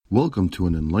Welcome to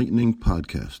an enlightening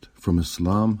podcast from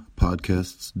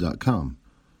IslamPodcasts.com.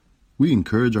 We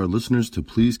encourage our listeners to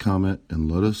please comment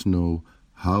and let us know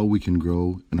how we can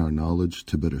grow in our knowledge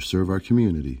to better serve our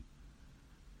community.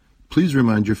 Please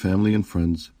remind your family and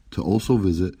friends to also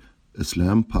visit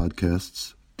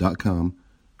IslamPodcasts.com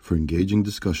for engaging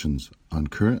discussions on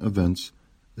current events,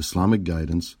 Islamic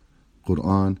guidance,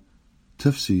 Quran,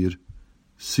 tafsir,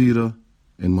 seerah,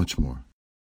 and much more.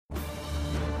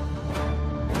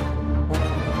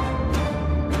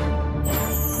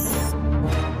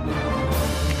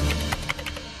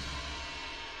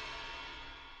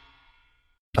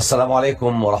 السلام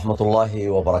عليكم ورحمة الله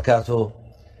وبركاته.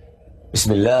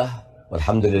 بسم الله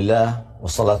والحمد لله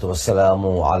والصلاة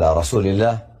والسلام على رسول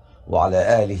الله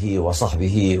وعلى آله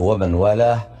وصحبه ومن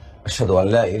والاه. أشهد أن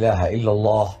لا إله إلا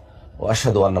الله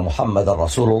وأشهد أن محمد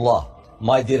رسول الله.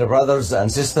 My dear brothers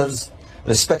and sisters,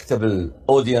 respectable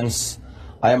audience,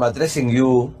 I am addressing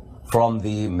you from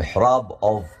the mihrab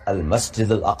of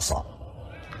Al-Masjid Al-Aqsa.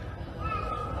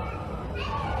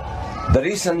 The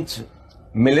recent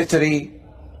military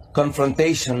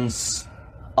confrontations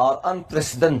are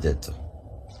unprecedented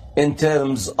in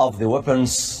terms of the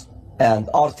weapons and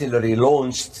artillery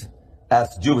launched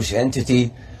at Jewish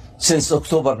entity since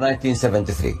October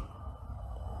 1973,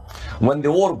 when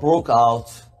the war broke out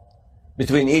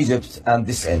between Egypt and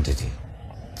this entity.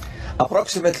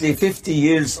 Approximately 50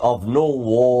 years of no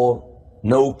war,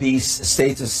 no peace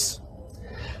status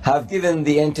have given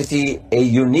the entity a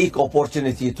unique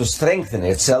opportunity to strengthen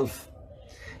itself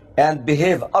and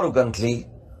behave arrogantly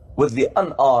with the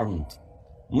unarmed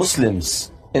Muslims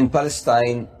in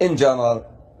Palestine in general,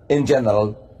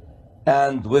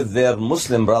 and with their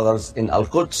Muslim brothers in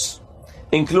Al-Quds,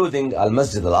 including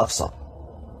Al-Masjid Al-Aqsa.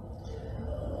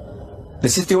 The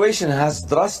situation has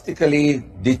drastically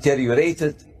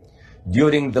deteriorated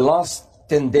during the last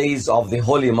 10 days of the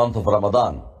holy month of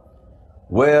Ramadan,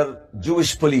 where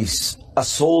Jewish police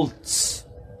assaults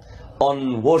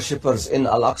on worshippers in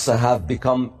Al-Aqsa have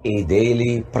become a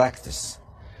daily practice,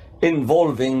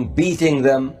 involving beating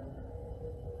them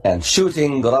and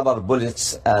shooting rubber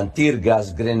bullets and tear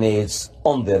gas grenades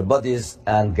on their bodies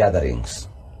and gatherings.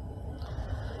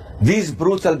 These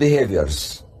brutal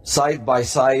behaviors, side by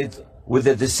side with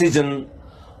the decision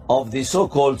of the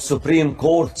so-called Supreme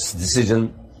Court's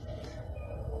decision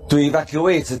to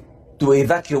evacuate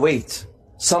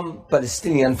some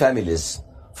Palestinian families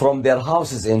from their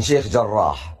houses in Sheikh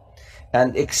Jarrah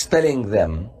and expelling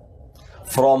them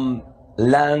from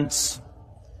lands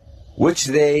which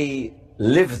they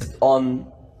lived on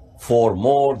for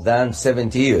more than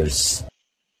 70 years.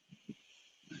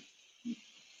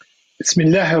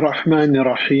 Bismillahir Rahmanir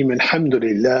Rahim.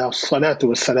 Alhamdulillah. Wassalatu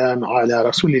wassalam ala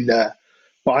Rasulillah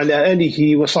wa ala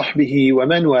alihi wa sahbihi wa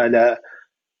man wala.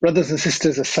 Brothers and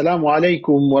sisters, Assalamu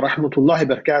alaikum wa rahmatullahi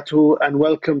wa barakatuh, and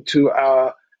welcome to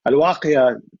our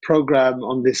Al-Waqia program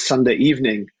on this Sunday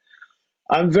evening.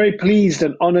 I'm very pleased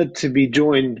and honored to be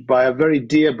joined by a very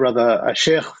dear brother, a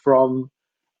sheikh from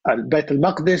Bayt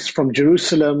al-Maqdis, from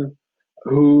Jerusalem,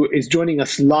 who is joining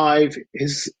us live.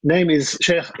 His name is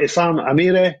Sheikh Essam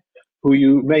Amire, who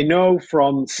you may know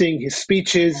from seeing his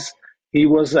speeches. He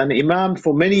was an imam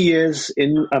for many years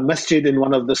in a masjid in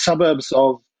one of the suburbs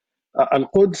of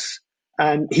Al-Quds,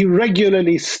 and he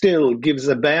regularly still gives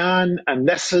a bayan and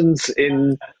lessons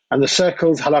and the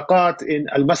circles, halaqat in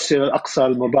Al-Masjid Al-Aqsa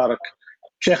Al-Mubarak.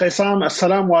 Sheikh Essam,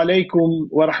 Assalamu alaikum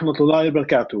wa rahmatullahi wa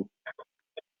barakatuh.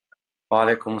 Wa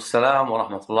alaikum assalam wa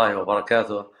rahmatullahi wa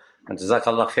barakatuh. And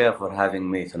jazakallah khair for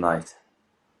having me tonight.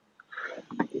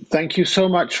 Thank you so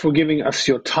much for giving us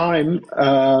your time.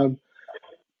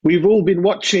 We've all been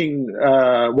watching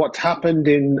what happened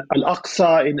in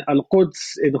Al-Aqsa, in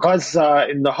Al-Quds, in Gaza,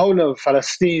 in the whole of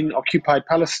Palestine, occupied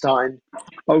Palestine,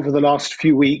 over the last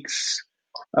few weeks.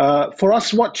 For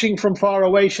us watching from far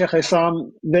away, Sheikh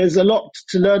Essam, there's a lot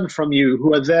to learn from you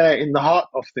who are there in the heart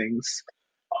of things.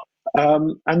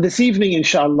 And this evening,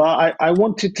 inshallah, I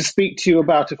wanted to speak to you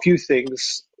about a few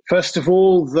things. First of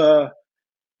all,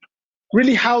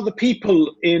 really how the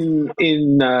people in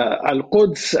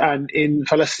Al-Quds and in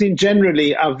Palestine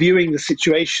generally are viewing the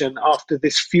situation after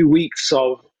this few weeks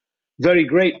of very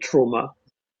great trauma.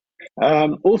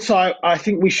 Also, I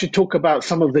think we should talk about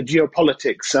some of the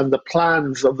geopolitics and the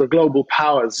plans of the global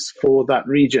powers for that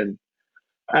region.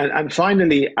 And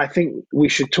finally, I think we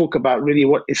should talk about really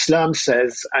what Islam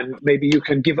says, and maybe you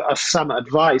can give us some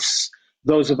advice,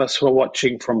 those of us who are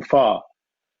watching from far.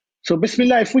 So,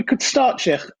 Bismillah, if we could start,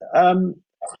 Sheikh. The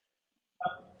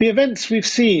events we've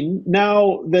seen,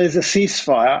 now there's a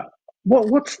ceasefire.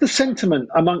 What's the sentiment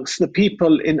amongst the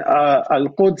people in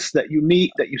Al-Quds that you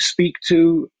meet, that you speak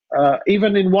to?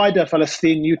 even in wider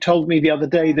Palestine. You told me the other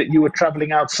day that you were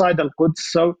traveling outside Al-Quds.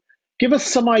 So give us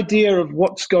some idea of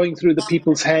what's going through the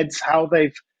people's heads, how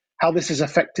this has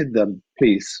affected them,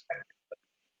 please.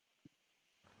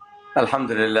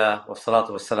 Alhamdulillah,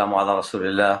 wassalatu wassalamu ala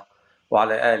rasulillah, wa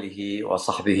ala alihi wa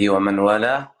sahbihi wa man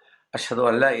wala. Ashhadu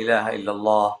an la ilaha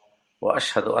illallah, wa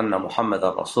ashhadu anna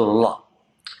Muhammadan Rasulullah.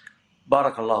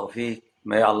 Barakallahu feek.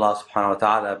 May Allah subhanahu wa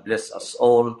ta'ala bless us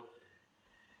all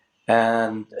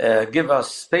and give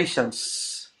us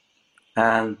patience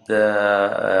and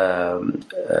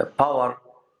power,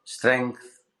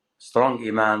 strength, strong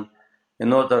iman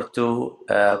in order to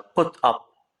put up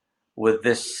with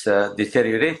this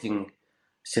deteriorating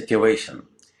situation.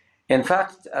 In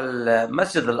fact,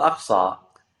 Masjid al-Aqsa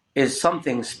is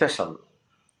something special,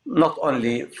 not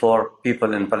only for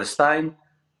people in Palestine,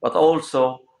 but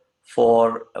also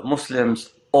for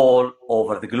Muslims all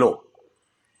over the globe.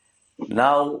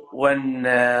 Now, when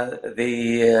the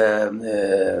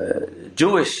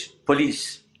Jewish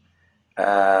police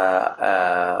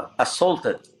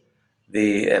assaulted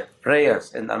the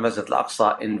prayers in Al-Masjid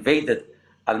al-Aqsa, invaded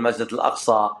Al-Masjid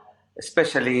al-Aqsa,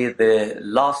 especially the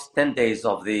last 10 days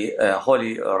of the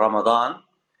Holy Ramadan,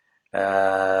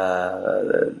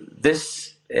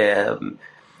 this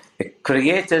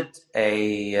created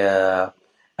an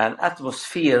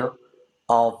atmosphere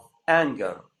of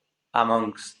anger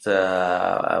amongst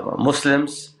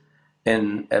Muslims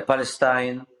in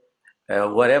Palestine,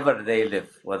 wherever they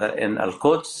live, whether in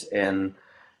Al-Quds, in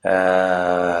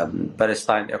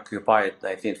Palestine occupied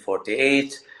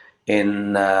 1948,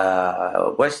 in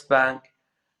West Bank,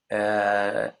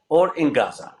 or in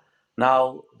Gaza.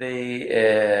 Now, the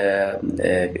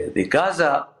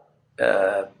Gaza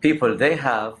people, they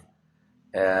have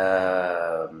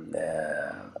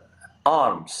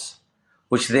arms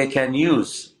which they can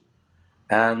use,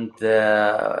 and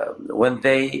when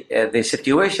the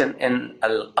situation in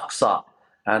Al-Aqsa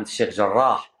and Sheikh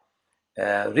Jarrah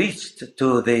reached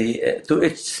to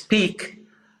its peak,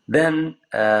 then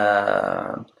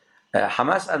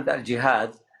Hamas and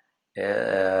Al-Jihad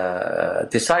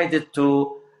decided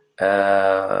to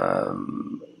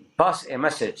pass a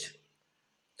message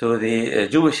to the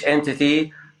Jewish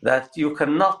entity that you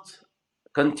cannot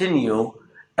continue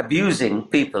abusing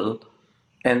people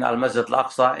in Al-Masjid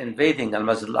al-Aqsa, invading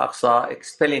Al-Masjid al-Aqsa,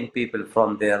 expelling people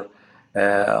from their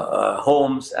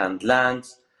homes and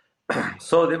lands.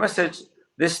 So the message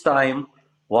this time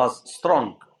was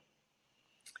strong,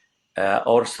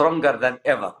 or stronger than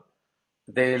ever.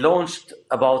 They launched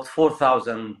about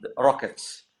 4,000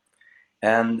 rockets.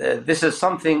 And this is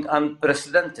something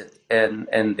unprecedented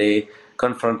in the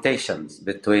confrontations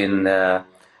between the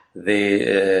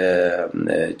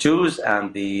Jews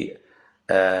and the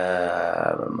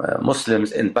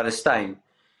Muslims in Palestine.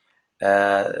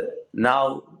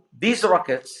 Now, these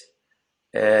rockets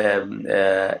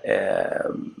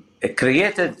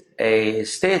created a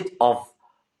state of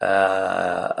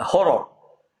horror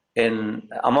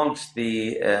amongst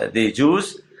the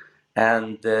Jews,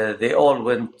 and they all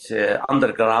went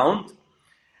underground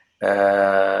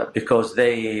because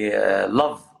they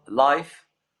love life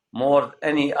more than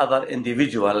any other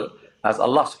individual, as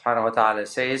Allah subhanahu wa ta'ala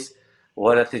says,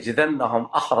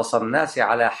 وَلَتَجِدَنَّهُمْ أَحْرَصَ النَّاسِ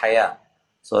عَلَى حَيَاةٍ.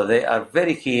 So they are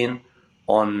very keen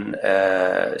on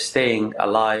staying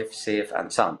alive, safe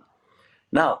and sound.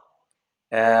 Now,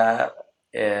 the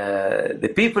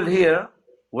people here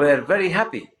were very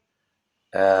happy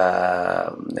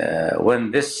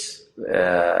when these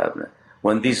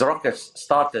rockets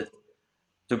started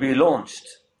to be launched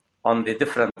on the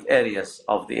different areas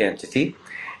of the entity,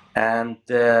 and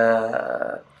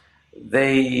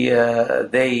they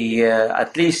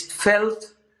at least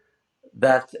felt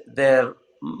that there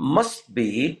must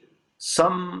be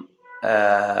some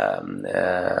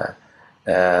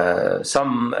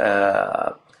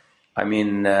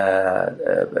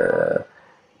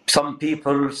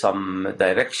people, some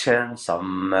direction,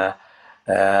 some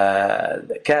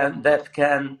that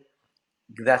can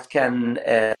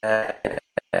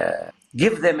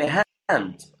give them a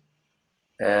hand.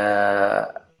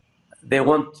 They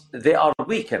are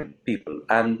weakened people,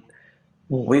 and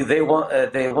they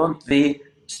want the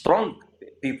strong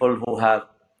people who have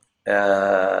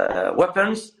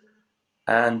weapons,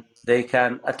 and they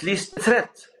can at least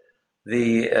threat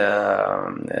the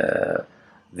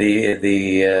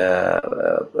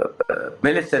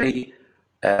military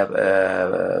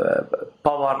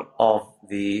power of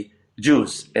the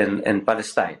Jews in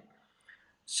Palestine.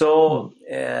 So,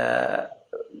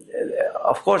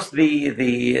 of course,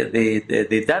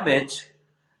 the damage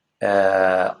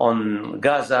on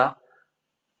Gaza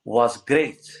was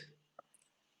great.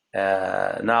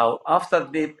 Now, after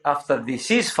the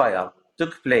ceasefire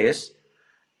took place,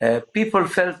 people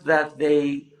felt that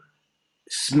they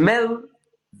smell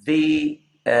the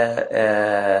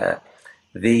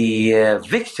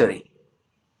victory,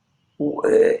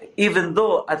 even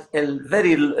though at a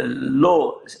very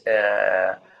low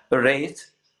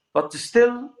rate, but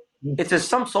still it is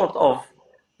some sort of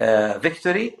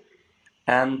victory,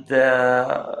 and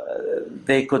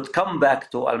they could come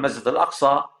back to Al-Masjid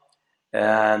Al-Aqsa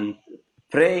and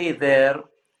pray there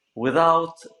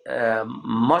without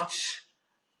much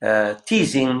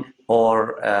teasing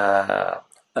or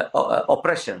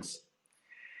oppressions.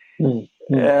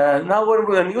 Now,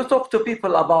 when you talk to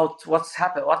people about what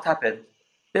happened,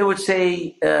 they would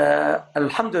say,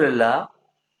 Alhamdulillah,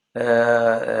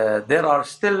 there are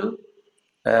still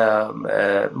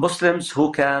Muslims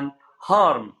who can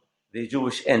harm the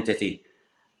Jewish entity.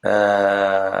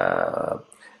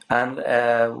 And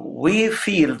we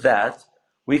feel that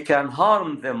we can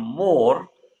harm them more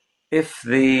if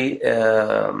the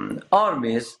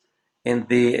armies in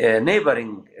the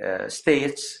neighboring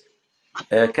states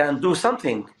can do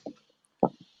something,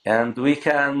 and we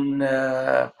can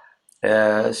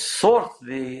sort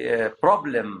the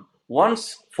problem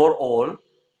once for all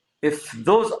if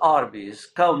those armies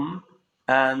come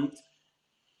and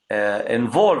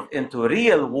involve into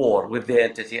real war with the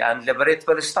entity and liberate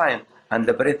Palestine and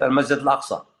liberate Al-Masjid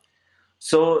Al-Aqsa.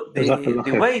 So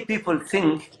the way people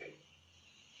think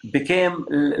became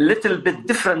a little bit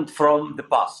different from the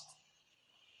past.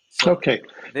 So okay.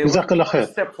 they will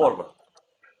step forward.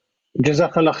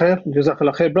 Jazakallah khair.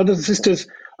 Jazakallah khair. Brothers and sisters,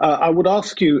 I would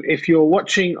ask you, if you're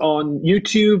watching on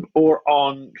YouTube or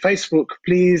on Facebook,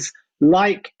 please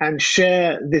like and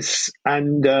share this.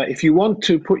 And if you want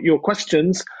to put your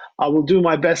questions, I will do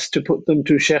my best to put them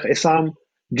to Sheikh Issam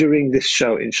during this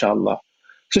show, inshallah.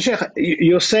 So Sheikh,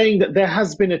 you're saying that there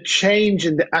has been a change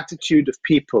in the attitude of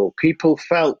people. People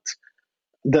felt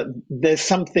that there's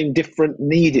something different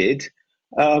needed.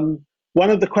 One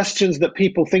of the questions that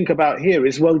people think about here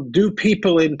is, well, do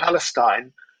people in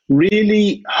Palestine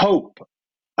really hope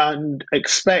and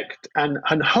expect and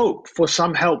hope for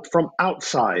some help from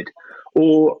outside?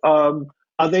 Or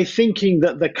are they thinking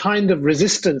that the kind of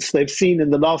resistance they've seen in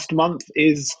the last month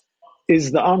is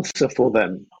the answer for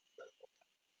them?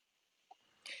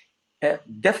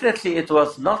 Definitely, it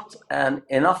was not an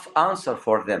enough answer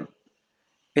for them.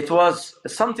 It was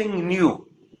something new,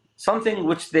 something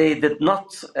which they did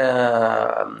not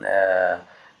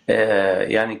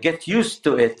get used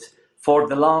to it for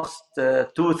the last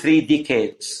 2-3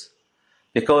 decades,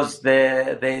 because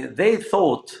they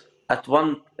thought at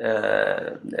one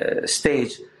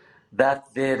stage that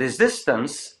the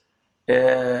resistance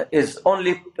is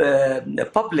only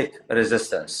public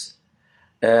resistance,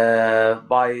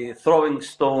 by throwing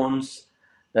stones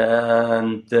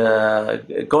and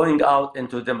going out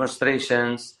into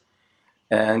demonstrations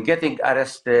and getting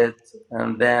arrested,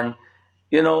 and then,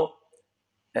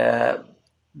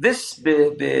 this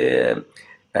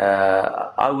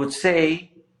I would say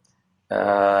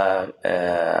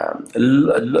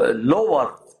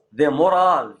lowered the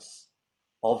morals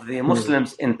of the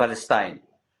Muslims in Palestine,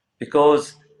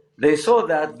 because they saw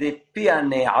that the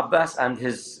PNA, Abbas and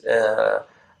his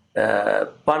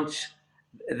bunch,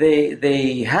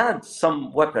 they had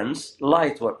some weapons,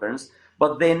 light weapons,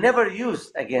 but they never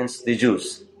used against the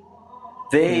Jews.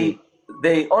 They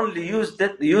only used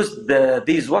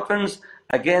these weapons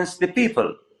against the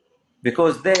people,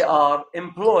 because they are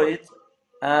employed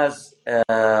as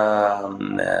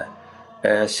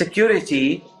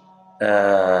security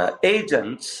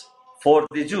agents for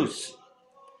the Jews.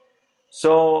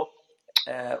 So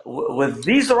with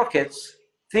these rockets,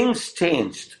 things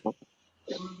changed.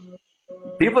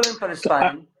 People in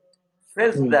Palestine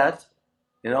felt that,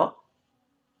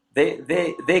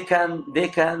 they can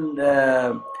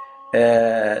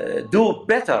do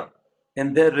better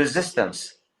in their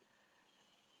resistance,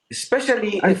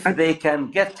 especially if they can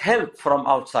get help from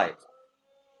outside.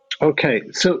 Okay,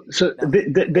 so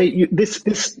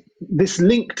this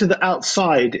link to the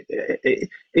outside,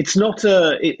 it's not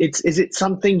is it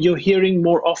something you're hearing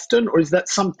more often, or is that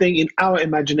something in our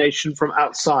imagination from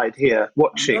outside here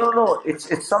watching? No,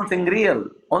 it's something real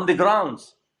on the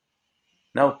grounds.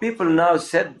 Now people now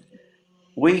said,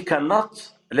 we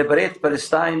cannot liberate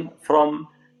Palestine from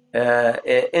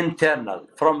internal,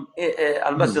 from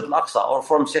Al-Masjid Al-Aqsa, or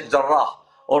from Sheikh Jarrah,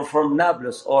 or from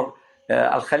Nablus, or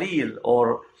Al-Khalil,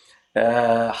 or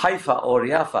Haifa or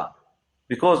Yafa,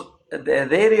 because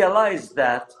they realize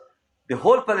that the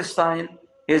whole Palestine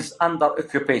is under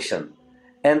occupation,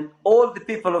 and all the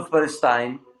people of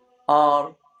Palestine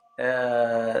are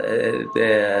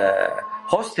the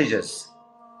hostages.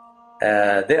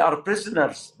 They are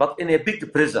prisoners, but in a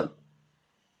big prison.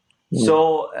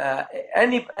 So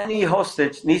any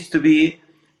hostage needs to be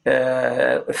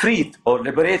freed or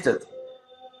liberated,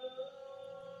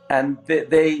 and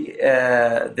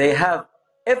they have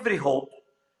every hope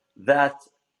that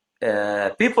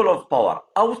people of power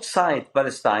outside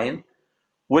Palestine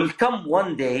will come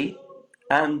one day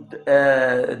and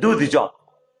do the job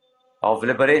of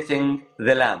liberating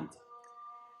the land.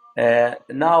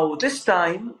 Now this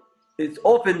time it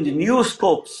opened new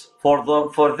scopes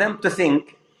for them to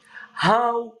think,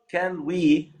 how can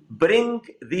we bring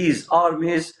these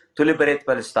armies to liberate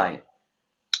Palestine?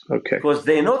 Okay. Because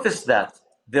they noticed that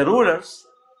the rulers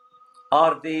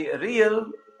are the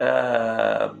real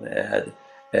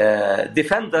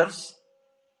defenders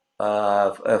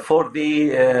for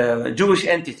the Jewish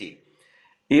entity.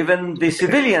 Even the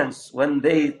civilians, when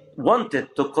they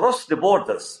wanted to cross the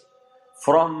borders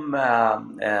from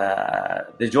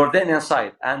the Jordanian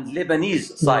side and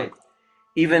Lebanese side,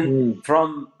 even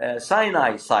from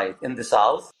Sinai side in the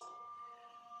south,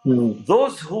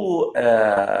 those who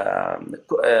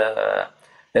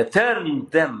turned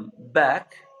them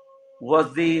back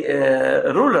was the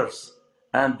rulers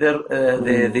and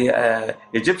the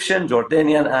Egyptian,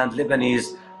 Jordanian, and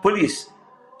Lebanese police.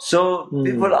 So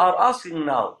people are asking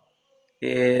now,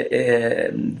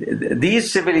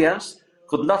 these civilians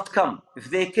could not come. If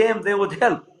they came, they would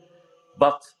help.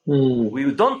 But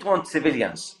we don't want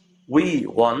civilians. We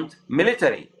want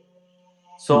military.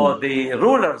 So the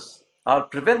rulers are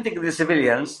preventing the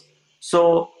civilians,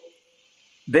 so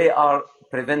they are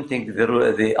preventing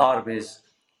the armies,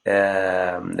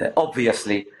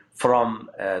 obviously, from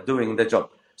doing the job.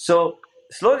 So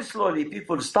slowly,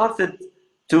 people started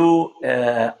to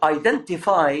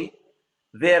identify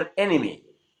their enemy.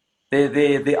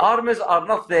 The armies are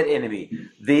not their enemy.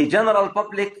 The general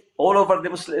public all over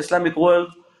the Islamic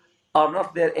world are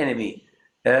not their enemy.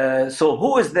 So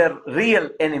who is their real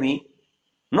enemy?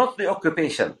 Not the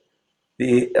occupation.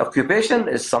 The occupation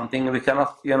is something we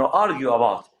cannot, argue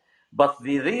about. But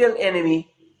the real enemy,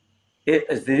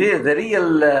 is the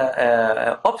real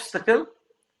obstacle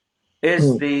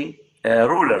is the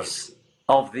rulers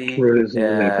of the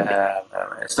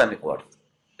Islamic world,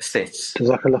 states.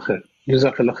 Jazakallah khair.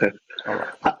 Jazakallah khair.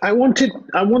 I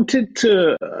wanted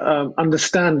to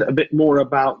understand a bit more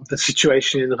about the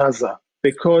situation in Gaza,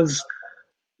 because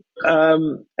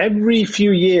every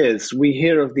few years we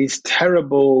hear of these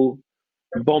terrible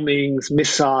bombings,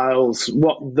 missiles,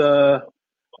 what the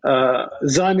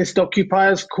Zionist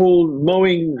occupiers call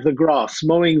mowing the grass,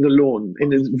 mowing the lawn,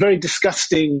 in a very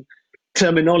disgusting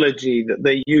terminology that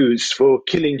they use for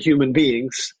killing human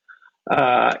beings,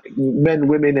 men,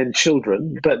 women, and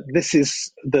children. But this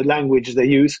is the language they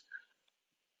use.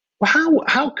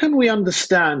 How can we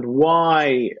understand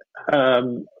why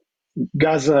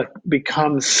Gaza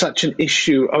becomes such an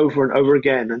issue over and over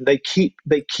again, and they keep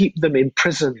them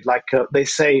imprisoned, like they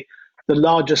say, the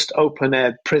largest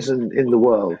open-air prison in the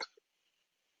world?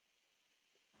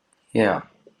 Yeah,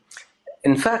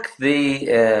 in fact,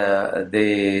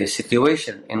 the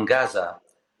situation in Gaza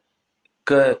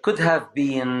could have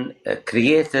been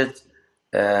created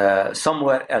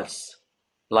somewhere else,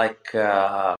 like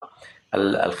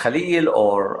Al-Khalil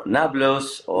or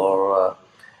Nablus or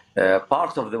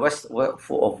part of the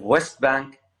West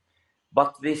Bank.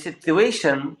 But the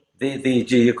situation, the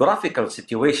geographical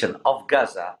situation of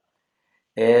Gaza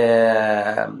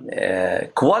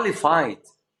qualified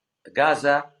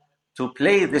Gaza to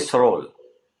play this role,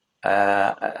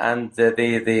 and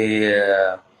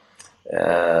the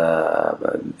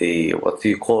what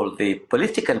you call the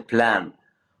political plan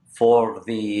for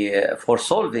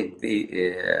solving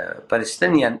the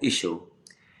Palestinian issue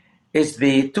is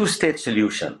the two-state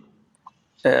solution.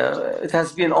 It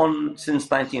has been on since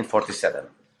 1947.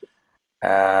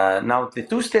 Now the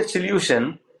two-state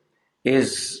solution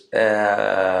is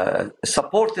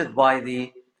supported by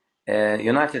the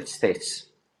United States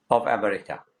of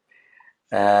America.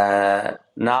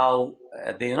 Now,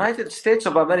 the United States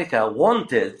of America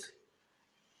wanted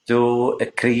to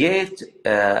create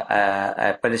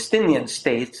a Palestinian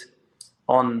state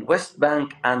on West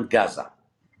Bank and Gaza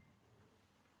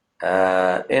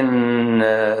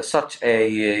in such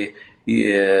a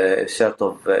sort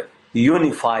of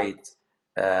unified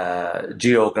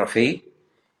geography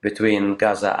between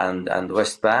Gaza and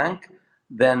West Bank.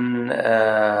 Then,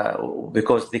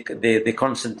 because the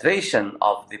concentration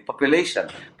of the population,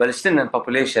 Palestinian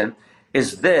population,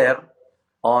 is there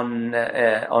on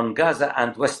Gaza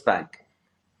and West Bank,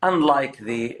 unlike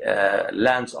the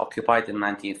lands occupied in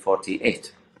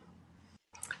 1948.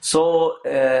 So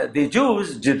the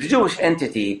Jewish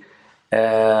entity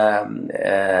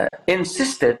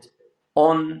insisted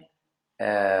on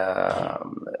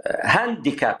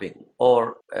handicapping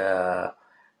or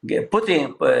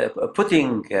putting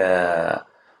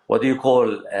what do you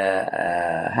call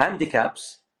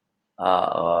handicaps,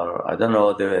 or I don't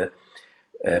know, the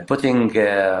putting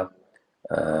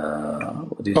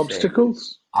what do you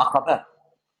obstacles? say?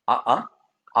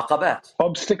 Aqabat.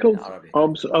 Obstacles?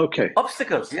 Okay.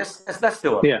 Obstacles, yes, that's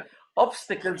the word. Yeah.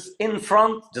 Obstacles in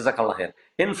front, Jazakallah khair,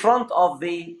 in front of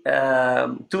the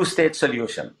two-state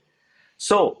solution.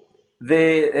 So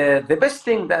the best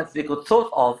thing that they could thought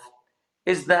of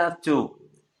is that to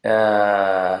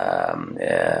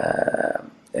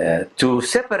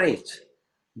separate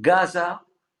Gaza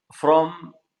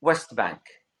from West Bank.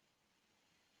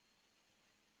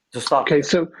 To start. Okay,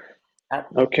 so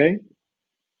okay.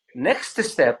 Next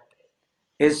step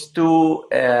is to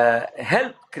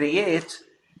help create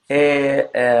a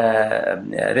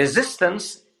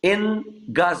resistance in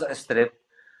Gaza Strip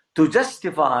to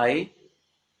justify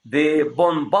the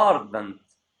bombardment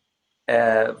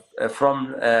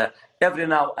from every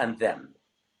now and then.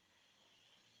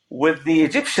 With the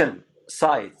Egyptian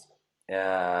side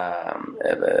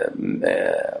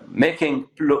making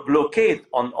blockade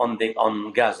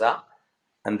on Gaza,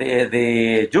 and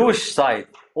the Jewish side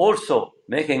also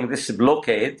making this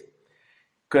blockade,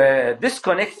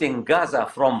 disconnecting Gaza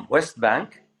from West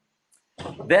Bank,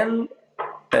 then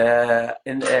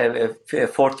in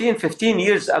 15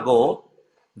 years ago,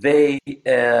 they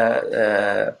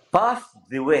paved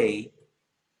the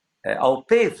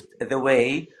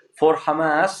way for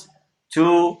Hamas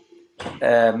to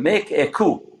make a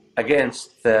coup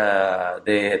against the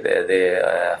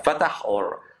Fatah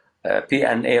or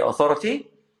PNA authority,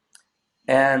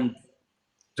 and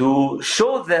to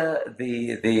show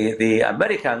the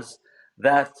Americans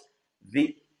that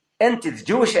the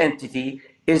Jewish entity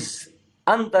is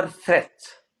under threat.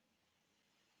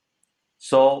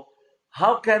 So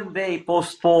how can they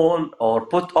postpone or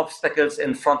put obstacles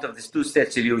in front of this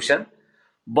two-state solution?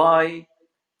 By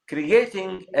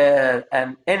creating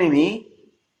an enemy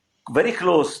very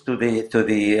close to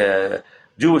the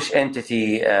Jewish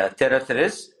entity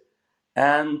territories,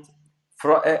 and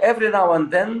every now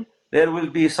and then there will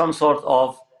be some sort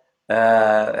of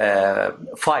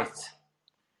fight.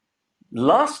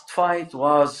 Last fight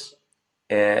was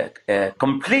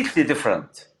completely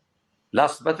different.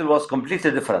 Last battle was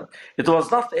completely different. It was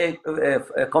not a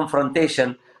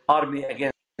confrontation, army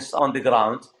against on the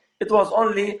ground. It was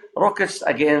only rockets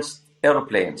against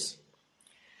airplanes.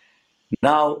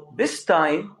 Now, this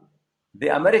time, the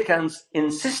Americans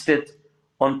insisted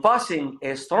on passing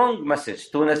a strong message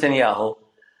to Netanyahu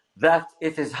that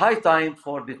it is high time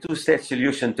for the two-state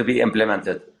solution to be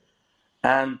implemented.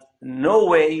 And no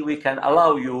way we can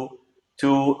allow you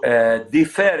to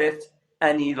defer it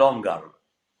any longer.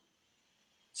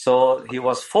 So he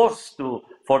was forced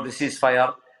for the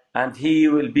ceasefire, and he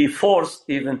will be forced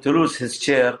even to lose his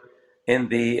chair in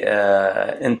the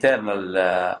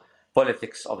internal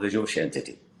politics of the Jewish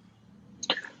entity.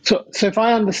 So if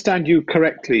I understand you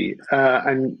correctly,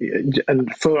 and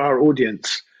for our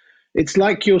audience, it's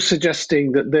like you're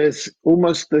suggesting that there's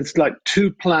like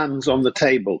two plans on the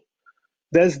table.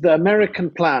 There's the American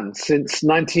plan since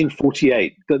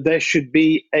 1948 that there should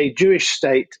be a Jewish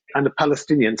state and a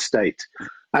Palestinian state.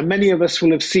 And many of us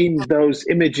will have seen those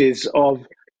images of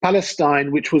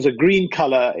Palestine, which was a green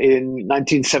color in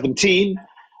 1917.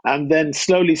 And then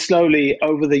slowly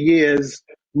over the years,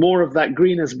 more of that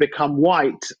green has become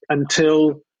white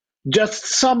until just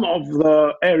some of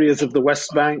the areas of the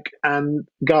West Bank and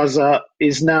Gaza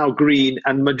is now green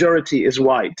and majority is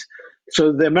white.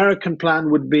 So the American plan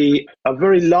would be a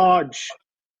very large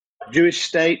Jewish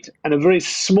state and a very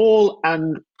small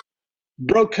and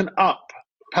broken up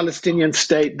Palestinian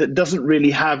state that doesn't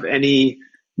really have any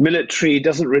military,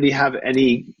 doesn't really have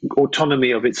any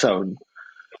autonomy of its own.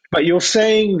 But you're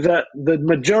saying that the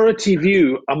majority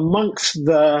view amongst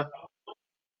the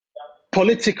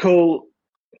political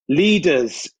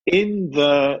leaders in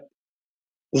the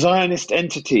Zionist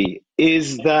entity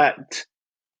is that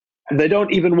they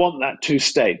don't even want that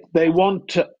two-state. They want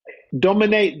to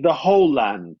dominate the whole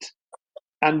land.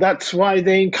 And that's why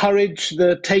they encourage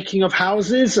the taking of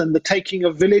houses and the taking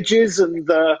of villages and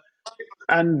the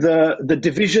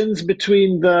divisions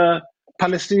between the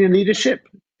Palestinian leadership.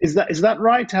 Is that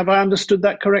right? Have I understood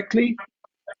that correctly?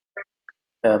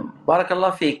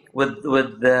 Barakallah Fiq, with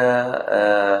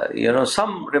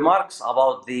some remarks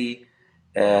about the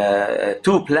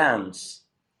two plans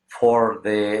for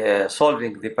the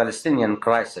solving the Palestinian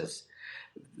crisis.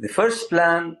 The first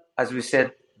plan, as we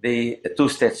said, the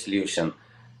two-state solution,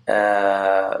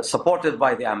 supported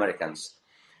by the Americans.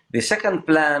 The second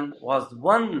plan was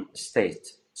one-state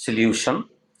solution,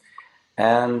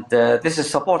 and this is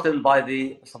supported by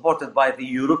the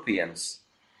Europeans.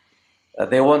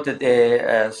 They wanted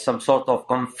some sort of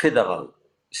confederal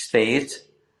state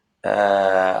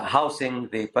housing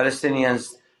the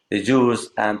Palestinians, the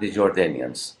Jews, and the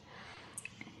Jordanians.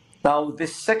 Now,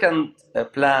 this second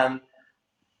plan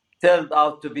turned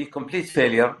out to be complete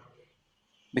failure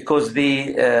because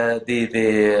the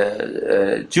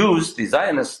Jews, the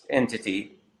Zionist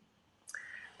entity,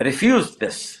 refused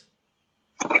this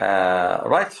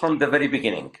right from the very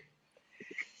beginning.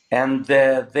 And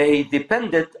they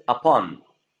depended upon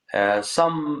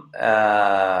some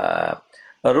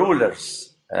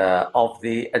rulers of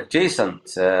the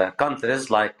adjacent countries,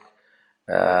 like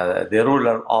the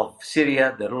ruler of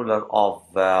Syria, the ruler of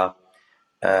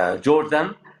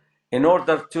Jordan, in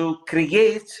order to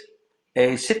create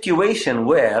a situation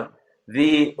where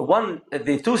the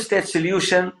two-state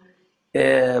solution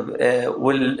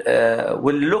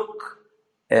will look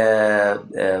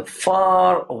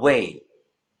far away.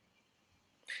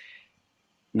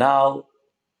 Now,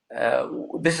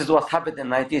 this is what happened in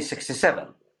 1967.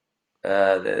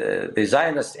 The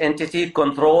Zionist entity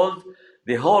controlled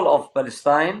the whole of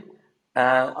Palestine,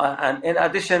 and in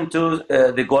addition to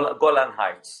the Golan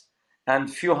Heights and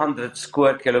few hundred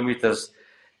square kilometers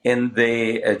in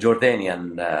the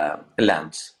Jordanian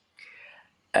lands.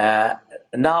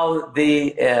 Now,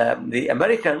 the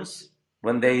Americans,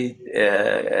 when they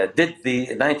did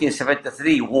the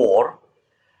 1973 war,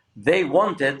 they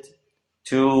wanted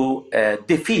to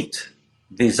defeat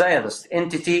the Zionist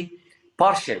entity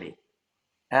partially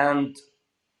and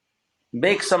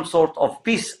make some sort of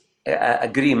peace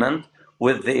agreement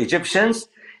with the Egyptians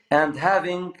and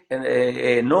having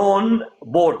a known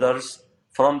borders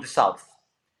from the south.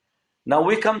 Now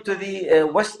we come to the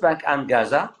West Bank and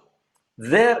Gaza.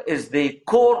 There is the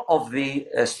core of the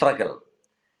struggle.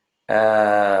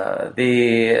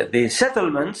 The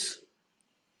settlements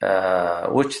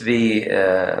which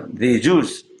the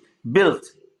Jews built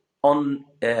on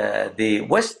the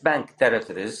West Bank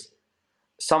territories,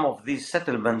 some of these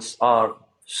settlements are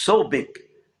so big,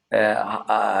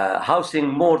 housing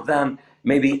more than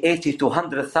maybe 80 to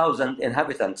 100,000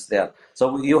 inhabitants there.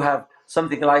 So you have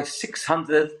something like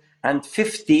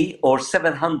 650 or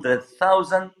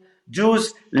 700,000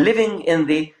 Jews living in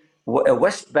the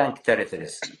West Bank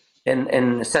territories,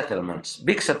 in settlements,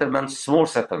 big settlements, small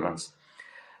settlements.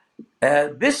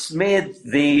 This made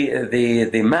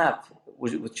the map,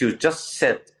 which you just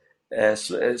said,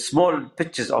 small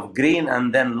patches of green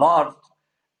and then large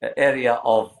area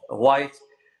of white,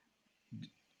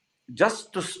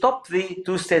 just to stop the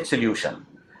two-state solution.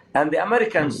 And the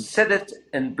Americans said it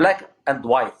in black and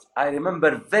white. I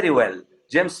remember very well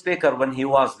James Baker, when he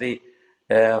was the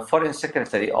Foreign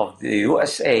Secretary of the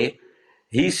USA,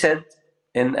 he said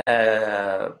in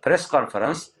a press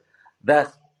conference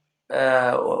that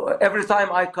every time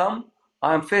I come,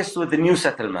 I'm faced with a new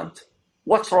settlement.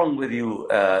 What's wrong with you,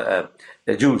 the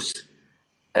Jews?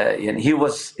 And he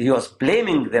was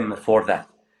blaming them for that.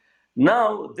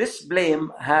 Now this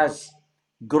blame has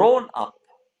grown up,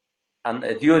 and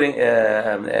during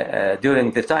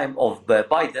the time of the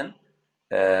Biden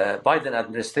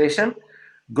administration,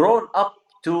 grown up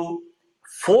to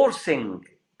forcing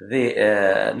the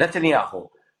Netanyahu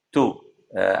to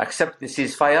accept the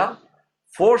ceasefire,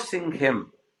 forcing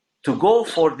him to go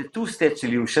for the two-state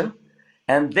solution,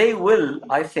 and they will,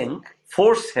 I think,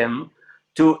 force him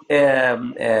to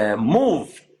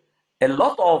move a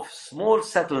lot of small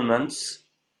settlements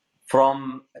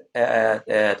from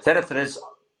territories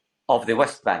of the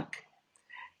West Bank.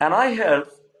 And I heard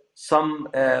some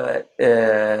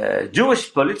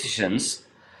Jewish politicians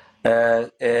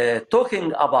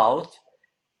talking about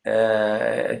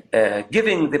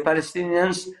giving the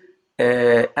Palestinians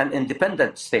an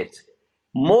independent state.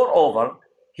 Moreover,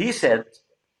 he said,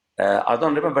 I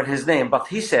don't remember his name, but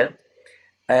he said,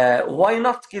 why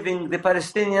not giving the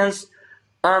Palestinians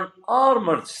an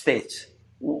armored state?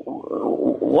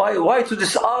 Why to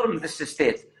disarm this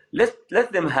state?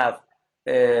 Let them have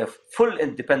a full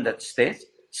independent state,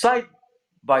 side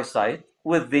by side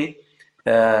with the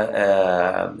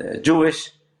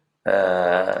Jewish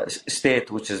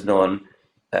state, which is known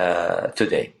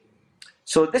today.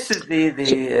 So this is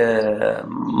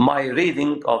my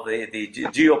reading of the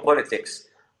geopolitics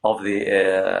of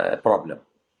the problem.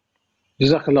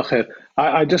 Jazakallah khair.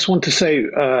 I just want to say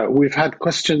we've had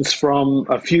questions from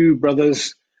a few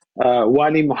brothers.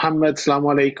 Wali Muhammad,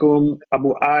 Assalamu alaikum.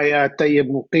 Abu Aya, Tayyib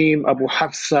Muqim, Abu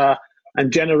Hafsa,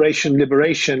 and generation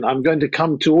liberation. I'm going to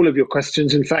come to all of your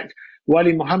questions. In fact,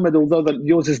 Wali Muhammad, although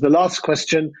yours is the last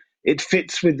question, it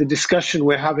fits with the discussion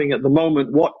we're having at the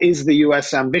moment. What is the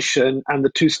US ambition and the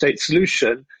two-state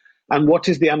solution? And what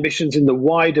is the ambitions in the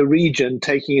wider region,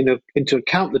 taking into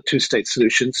account the two-state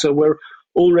solution? So we're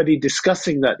already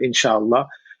discussing that, inshallah.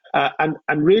 And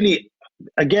really,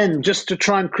 again, just to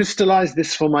try and crystallize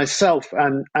this for myself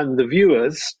and the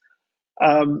viewers,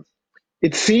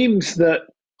 it seems that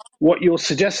what you're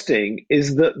suggesting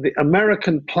is that the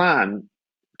American plan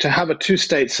to have a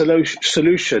two-state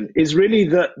solution is really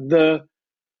that the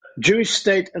Jewish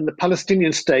state and the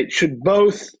Palestinian state should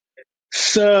both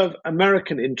serve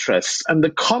American interests, and the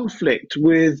conflict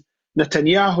with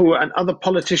Netanyahu and other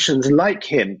politicians like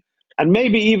him, and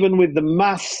maybe even with the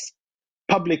mass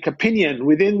public opinion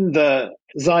within the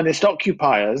Zionist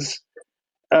occupiers,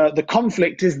 the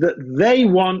conflict is that they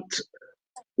want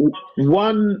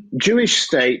one Jewish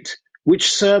state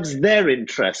which serves their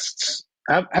interests.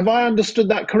 Have I understood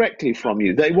that correctly from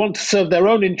you? They want to serve their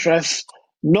own interests,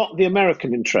 not the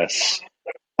American interests.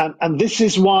 And this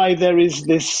is why there is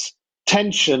this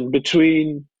tension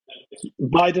between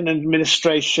Biden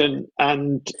administration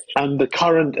and the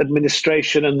current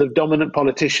administration and the dominant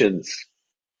politicians.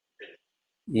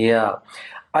 Yeah,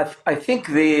 I think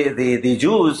the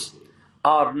Jews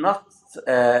are not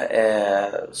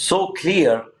so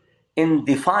clear in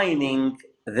defining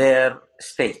their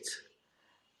state.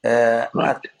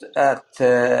 Right. At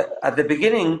the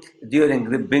beginning, during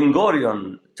the Ben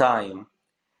Gurion time,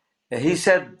 he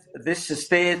said this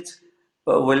state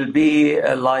will be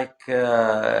like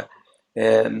a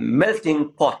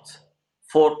melting pot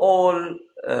for all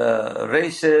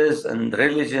races and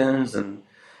religions, and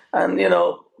you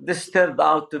know, this turned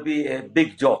out to be a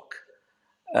big joke.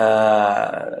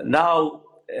 Now,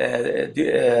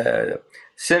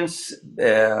 since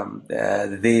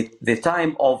the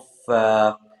time of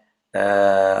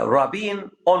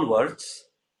Rabin onwards,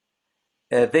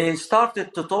 they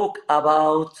started to talk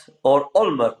about, or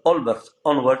Olmert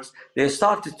onwards, they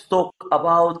started to talk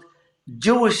about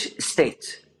Jewish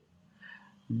state.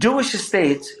 Jewish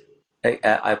state,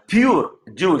 a pure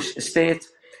Jewish state,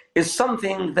 is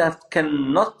something that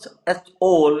cannot at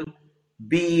all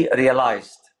be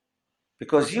realized,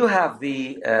 because you have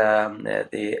the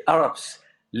Arabs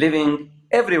living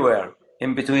everywhere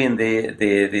in between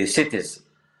the cities,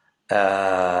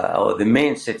 or the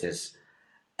main cities,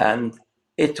 and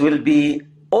it will be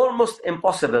almost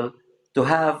impossible to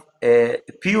have a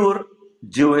pure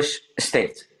Jewish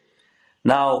state.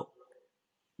 Now,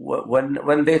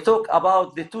 when they talk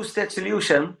about the two-state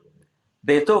solution,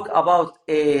 they talk about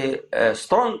a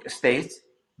strong state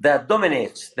that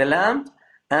dominates the land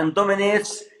and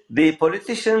dominates the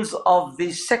politicians of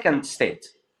the second state,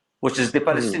 which is the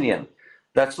Palestinian.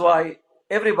 That's why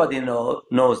everybody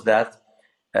knows that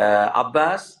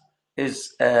Abbas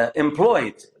is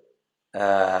employed with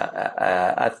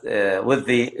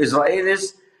the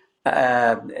Israelis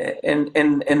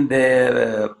in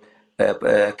the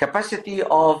capacity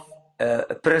of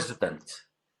president,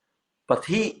 but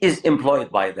he is employed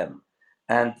by them,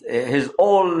 and his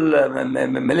whole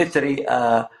military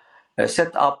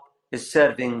setup is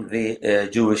serving the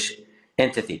Jewish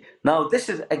entity. Now, this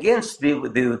is against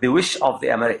the wish of the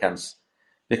Americans,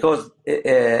 because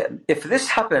if this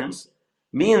happens,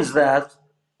 means that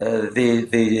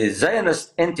the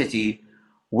Zionist entity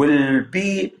will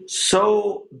be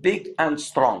so big and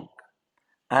strong,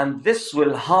 and this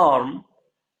will harm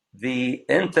the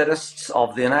interests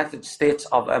of the United States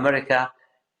of America,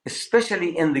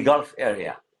 especially in the Gulf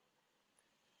area.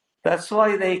 That's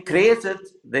why they created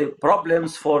the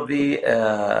problems for the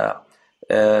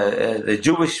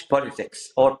Jewish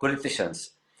politics or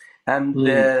politicians. And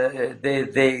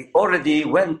they already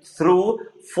went through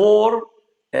 4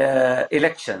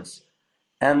 elections,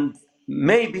 and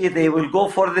maybe they will go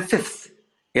for the 5th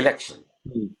election.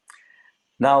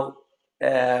 Now,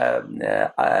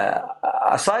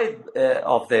 aside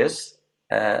of this,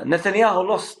 Netanyahu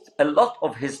lost a lot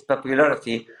of his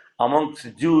popularity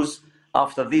amongst Jews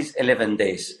after these 11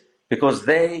 days, because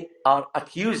they are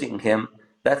accusing him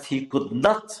that he could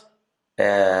not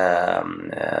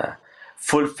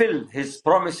fulfill his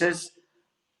promises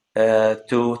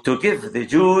to give the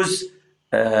Jews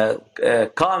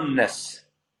calmness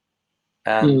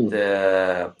and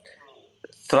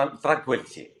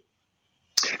tranquility.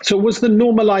 So was the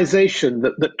normalization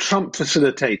that Trump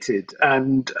facilitated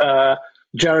and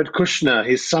Jared Kushner,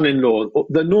 his son-in-law,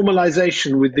 the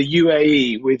normalization with the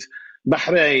UAE, with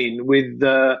Bahrain, with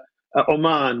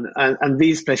Oman and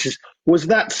these places, was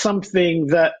that something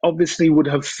that obviously would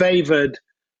have favored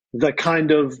the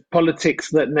kind of politics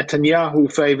that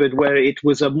Netanyahu favored, where it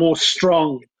was a more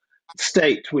strong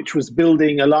state which was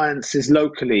building alliances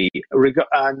locally,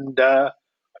 and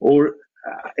or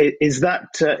is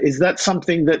that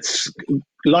something that's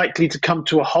likely to come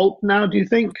to a halt now, do you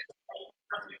think?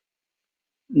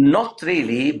 Not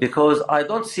really, because I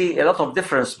don't see a lot of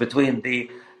difference between the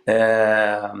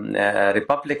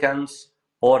Republicans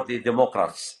or the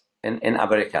Democrats in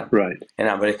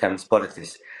American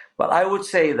politics. But I would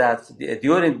say that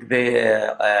during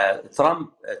the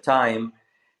Trump time,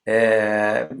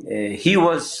 he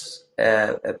was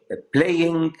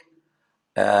playing.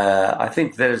 I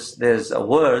think there's a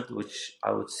word which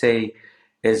I would say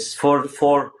is for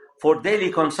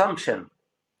daily consumption.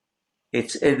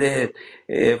 It's the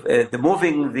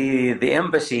moving the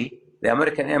embassy, the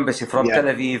American embassy from Tel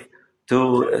Aviv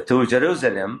to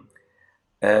Jerusalem.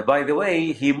 By the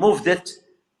way, he moved it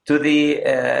to the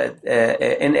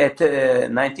in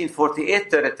 1948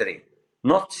 territory,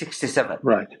 not 67.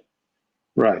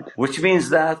 Right. Which means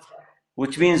that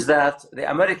the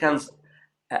Americans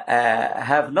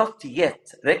have not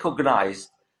yet recognized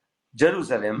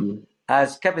Jerusalem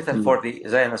as capital for the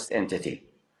Zionist entity.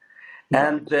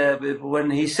 And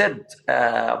when he said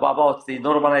about the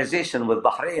normalization with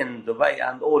Bahrain, Dubai,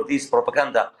 and all these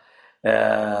propaganda,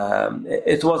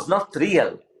 it was not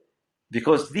real,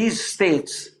 because these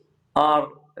states are,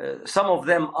 some of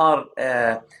them are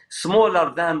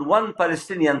smaller than one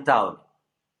Palestinian town.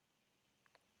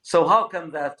 So how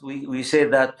come that we say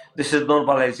that this is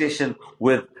normalization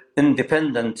with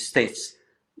independent states?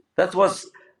 That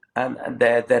was, and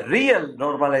the real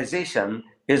normalization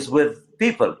is with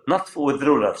people, not with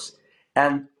rulers.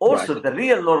 And also the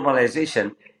real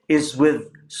normalization is with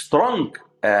strong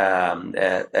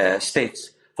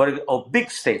states, or big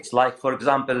states, like, for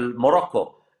example,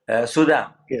 Morocco,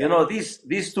 Sudan. You know,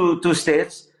 these two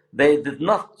states, they did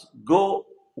not go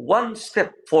one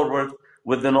step forward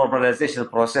with the normalization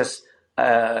process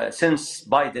since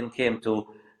Biden came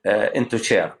into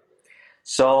chair.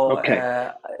 So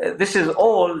this is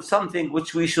all something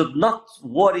which we should not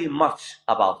worry much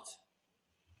about.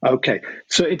 Okay,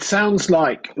 so it sounds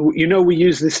like, we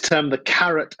use this term, the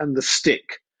carrot and the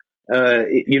stick.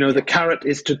 The carrot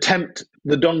is to tempt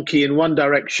the donkey in one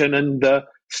direction, and the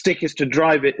stick is to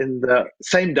drive it in the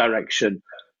same direction.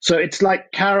 So it's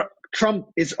like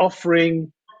Trump is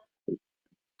offering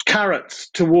carrots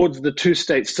towards the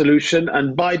two-state solution,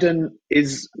 and Biden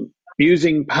is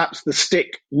using perhaps the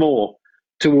stick more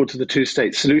towards the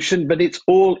two-state solution, but it's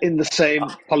all in the same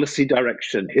policy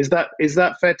direction. Is that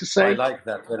fair to say? I like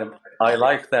that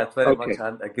very much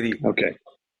and agree. Okay.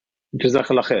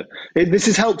 Jazakallah khair. This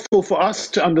is helpful for us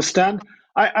to understand.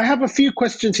 I have a few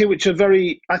questions here which are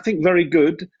very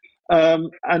good,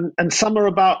 and some are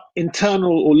about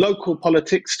internal or local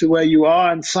politics to where you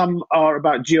are, and some are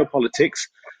about geopolitics.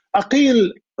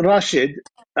 Aqil Rashid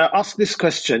asked this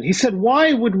question. He said,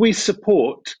 why would we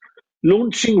support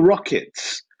launching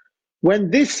rockets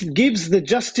when this gives the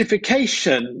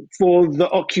justification for the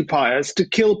occupiers to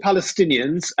kill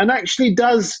Palestinians and actually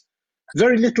does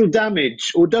very little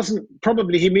damage, or doesn't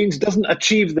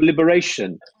achieve the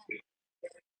liberation?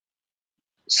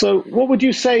 So what would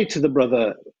you say to the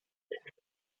brother?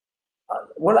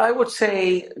 Well, I would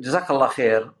say, Jazakallah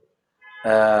khair.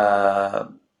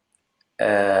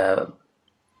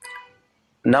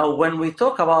 Now, when we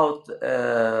talk about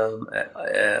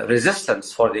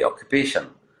resistance for the occupation,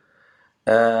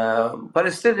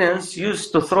 Palestinians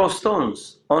used to throw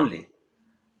stones only,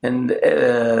 and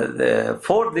in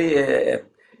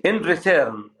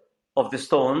return of the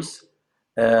stones,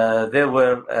 there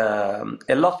were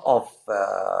a lot of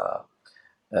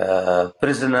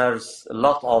prisoners, a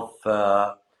lot of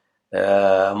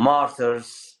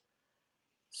martyrs.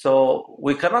 So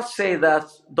we cannot say that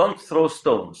don't throw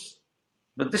stones,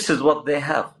 but this is what they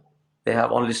have. They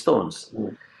have only stones.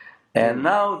 And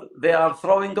now they are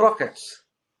throwing rockets.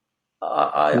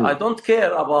 I don't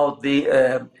care about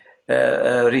the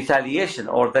retaliation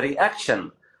or the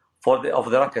reaction of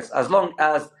the rockets, as long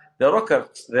as the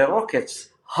rockets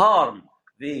harm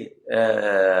the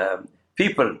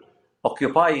people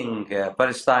occupying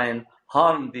Palestine,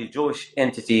 harm the Jewish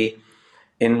entity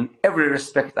in every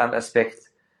respect and aspect,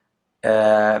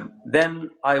 then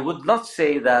I would not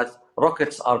say that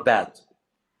rockets are bad.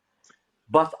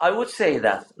 But I would say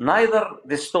that neither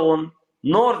the stone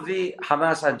nor the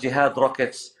Hamas and Jihad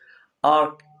rockets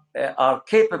are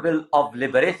capable of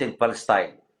liberating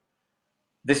Palestine.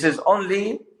 This is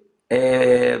only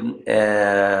a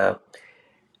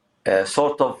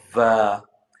sort of, I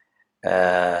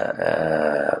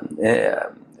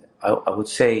would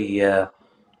say,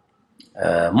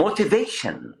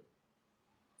 motivation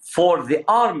for the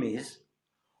armies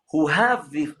who have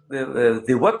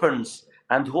the weapons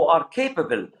and who are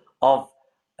capable of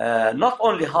not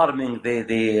only harming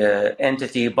the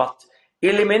entity, but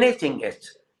eliminating it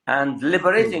and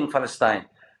liberating Palestine,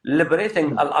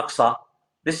 liberating Al-Aqsa.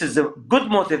 This is a good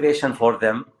motivation for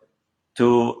them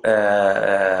to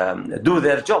do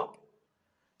their job.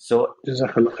 So the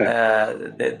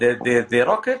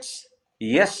rockets,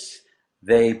 yes,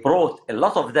 they brought a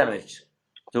lot of damage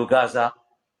to Gaza.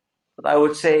 But I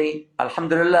would say,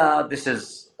 Alhamdulillah, this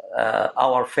is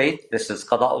our fate. This is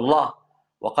Qada'ullah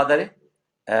wa Qadarih.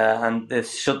 And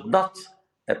this should not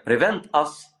prevent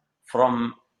us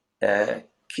from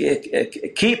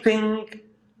keeping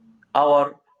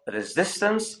our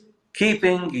resistance,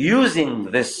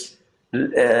 using this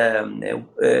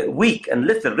weak and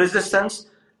little resistance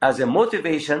as a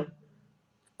motivation,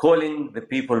 calling the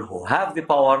people who have the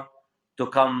power to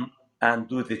come and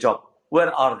do the job.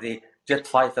 Where are the jet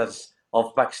fighters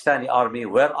of Pakistani army?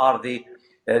 Where are the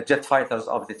jet fighters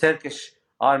of the Turkish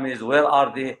armies? Where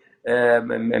are the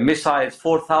missiles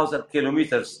 4,000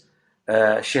 kilometers,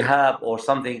 Shihab or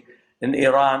something in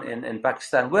Iran, in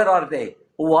Pakistan? Where are they?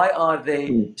 Why are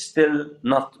they still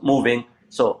not moving?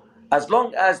 So as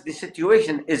long as the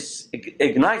situation is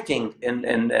igniting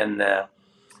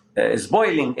is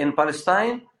boiling in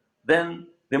Palestine, then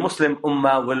the Muslim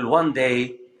Ummah will one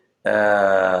day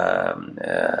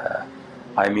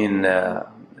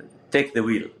take the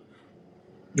wheel.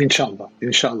 Inshallah.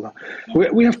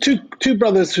 We have two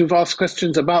brothers who've asked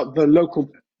questions about the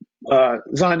local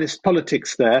Zionist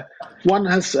politics there. One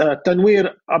has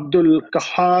Tanwir Abdul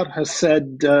Kahar has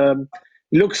said,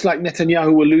 looks like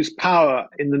Netanyahu will lose power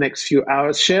in the next few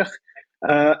hours. Sheikh,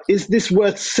 is this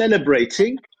worth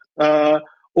celebrating,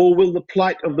 or will the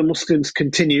plight of the Muslims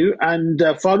continue? And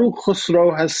Farouk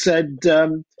Khusro has said,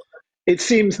 it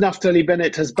seems Naftali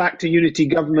Bennett has backed a unity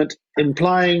government,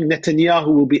 implying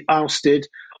Netanyahu will be ousted.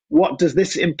 What does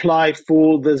this imply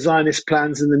for the Zionist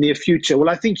plans in the near future? Well,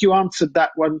 I think you answered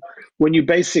that one when you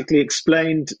basically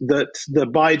explained that the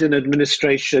Biden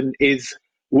administration is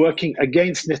working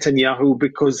against Netanyahu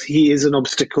because he is an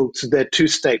obstacle to their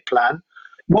two-state plan.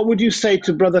 What would you say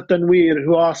to Brother Tanwir,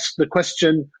 who asked the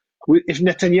question, if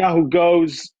Netanyahu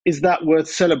goes, is that worth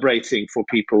celebrating for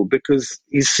people because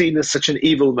he's seen as such an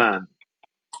evil man?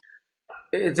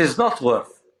 It is not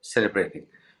worth celebrating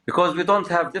because we don't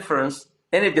have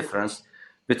any difference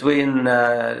between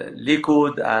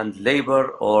Likud and Labour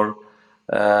or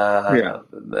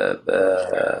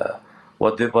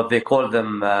what they call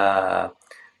them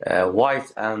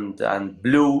white and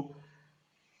blue.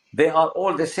 They are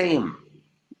all the same,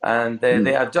 and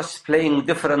they are just playing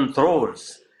different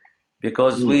roles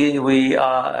because we do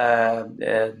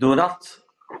not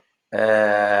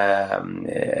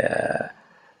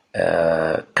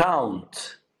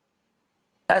count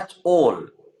at all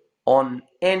on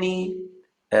any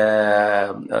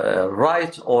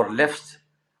right or left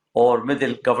or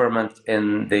middle government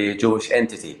in the Jewish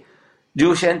entity.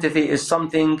 Jewish entity is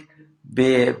something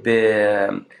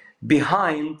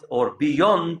behind or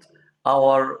beyond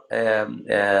our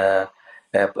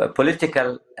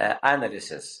political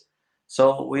analysis.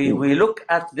 So we look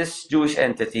at this Jewish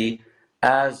entity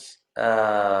as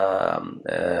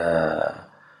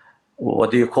what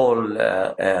do you call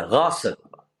غاصب.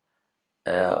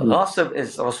 غاصب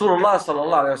is Rasulullah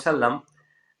sallallahu alayhi wasallam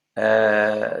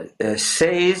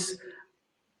says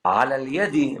على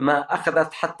اليد ما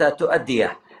أخذت حتى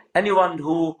تؤديه. Anyone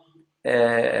who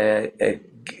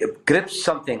grips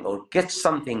something or gets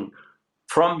something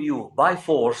from you by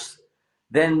force,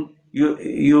 then you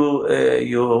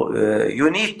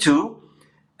need to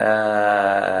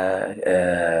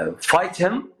fight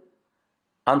him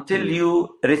until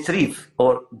you retrieve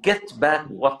or get back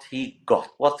what he got,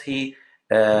 what he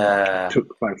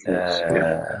took by force.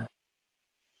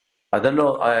 I don't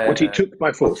know. What he took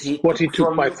by force. What he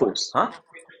took by force. Huh?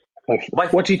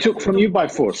 What he took from you by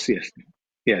force, yes.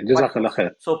 Yeah, Jazakallah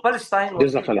khair. So Palestine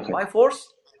was taken by force.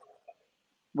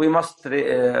 We must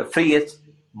free it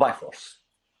by force.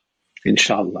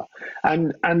 Inshallah.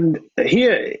 And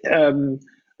here,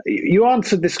 you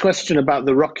answered this question about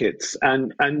the rockets.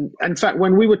 And in fact,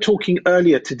 when we were talking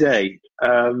earlier today,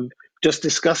 just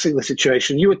discussing the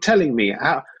situation, you were telling me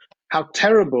how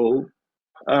terrible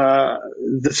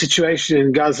the situation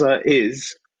in Gaza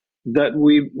is, that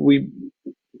we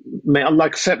may Allah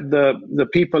accept the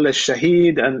people as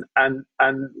shaheed, and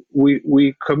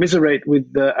we commiserate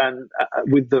with the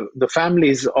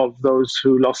families of those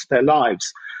who lost their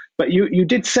lives. But you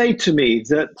did say to me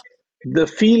that the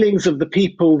feelings of the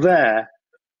people there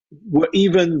were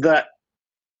even that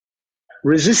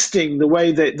resisting the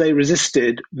way that they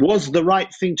resisted was the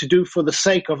right thing to do for the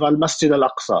sake of Al-Masjid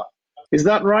Al-Aqsa. Is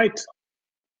that right?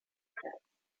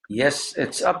 Yes,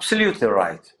 it's absolutely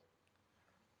right.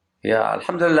 Yeah,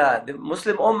 Alhamdulillah, the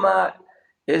Muslim Ummah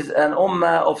is an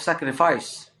Ummah of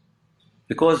sacrifice,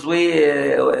 because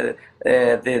the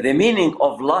meaning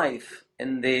of life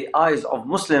in the eyes of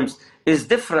Muslims is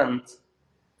different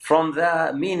from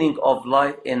the meaning of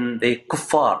life in the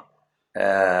kuffar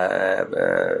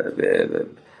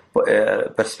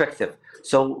perspective.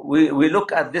 So we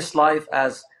look at this life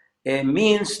as a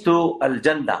means to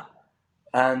Al-Jannah,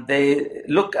 and they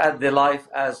look at the life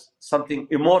as something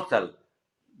immortal.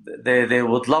 They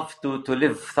would love to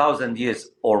live 1,000 years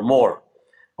or more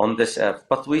on this earth.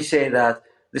 But we say that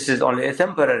this is only a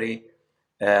temporary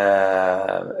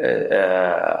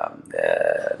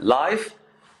life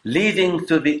leading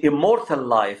to the immortal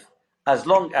life, as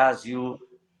long as you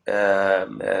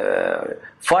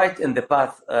fight in the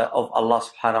path of Allah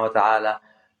subhanahu wa ta'ala,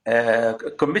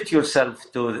 commit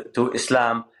yourself to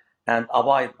Islam and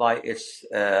abide by its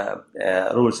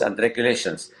rules and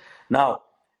regulations. Now,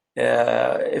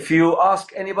 if you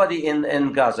ask anybody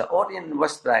in Gaza or in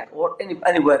West Bank or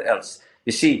anywhere else,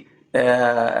 you see,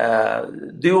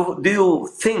 do you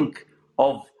think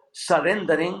of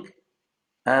surrendering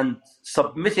and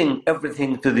submitting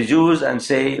everything to the Jews and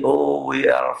say, oh, we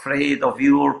are afraid of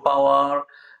your power,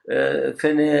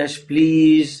 finish,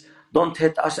 please, don't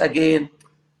hit us again?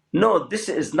 No, this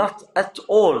is not at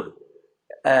all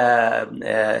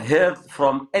heard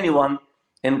from anyone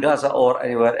in Gaza or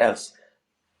anywhere else.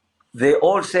 They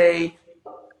all say,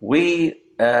 we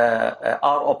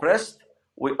are oppressed.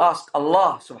 We ask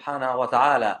Allah subhanahu wa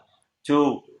ta'ala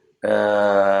to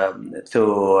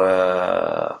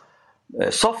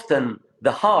soften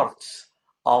the hearts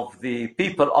of the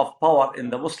people of power in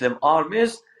the Muslim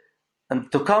armies and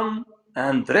to come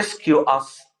and rescue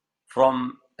us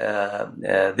from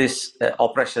this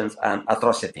oppressions and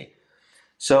atrocity.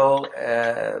 So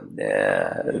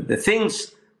the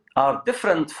things are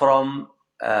different from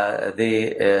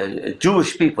the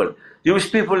Jewish people.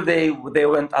 Jewish people, they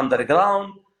went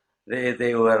underground.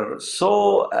 They were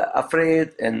so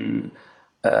afraid and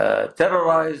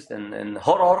terrorized and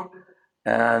horror,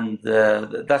 and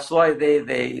that's why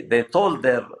they told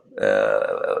their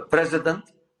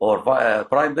president or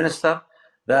prime minister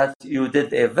that you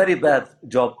did a very bad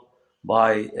job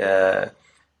by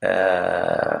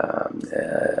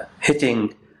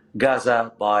hitting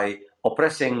Gaza, by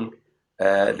oppressing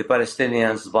the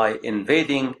Palestinians, by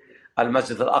invading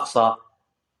Al-Masjid Al-Aqsa.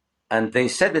 And they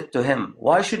said it to him,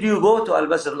 why should you go to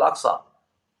Al-Masjid Al-Aqsa?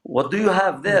 What do you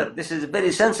have there? This is a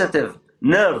very sensitive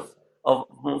nerve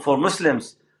for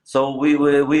Muslims. So we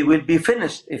will be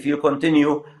finished if you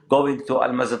continue going to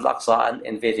Al-Masjid Al-Aqsa and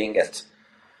invading it.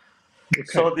 Okay.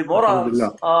 So the morals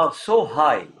are so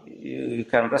high, you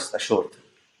can rest assured.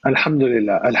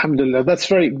 Alhamdulillah, Alhamdulillah. That's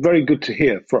very, very good to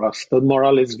hear for us. The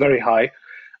morale is very high.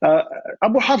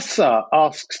 Abu Hafsa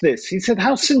asks this. He said,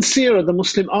 how sincere are the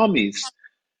Muslim armies?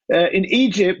 In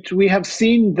Egypt, we have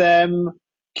seen them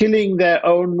killing their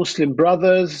own Muslim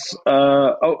brothers,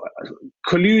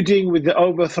 colluding with the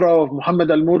overthrow of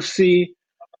Muhammad al-Mursi.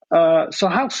 So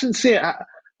how sincere?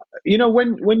 You know,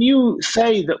 when you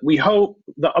say that we hope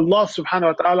that Allah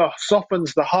subhanahu wa ta'ala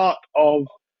softens the heart of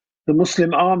the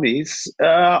Muslim armies,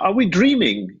 are we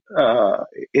dreaming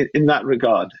in that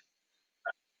regard?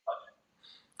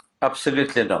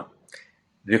 Absolutely no.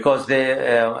 Because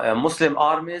the Muslim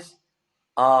armies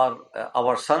are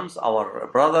our sons, our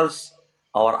brothers,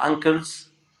 our uncles,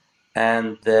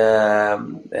 and the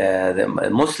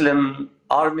Muslim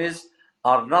armies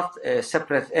are not a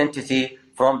separate entity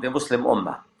from the Muslim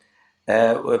Ummah.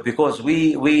 Because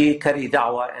we carry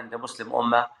da'wah in the Muslim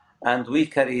Ummah, and we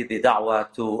carry the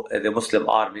da'wah to the Muslim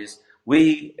armies.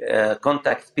 We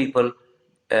contact people,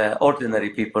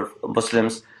 ordinary people,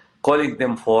 Muslims, calling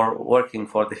them for working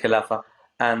for the Khilafah,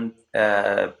 and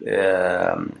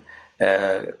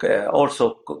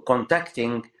also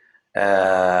contacting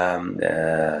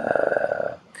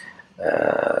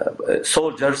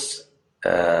soldiers,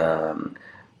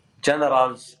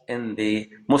 generals in the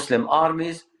Muslim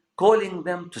armies, calling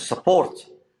them to support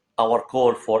our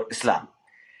call for Islam.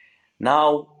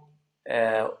 Now,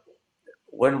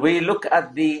 when we look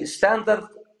at the standard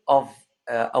of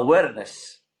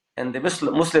awareness in the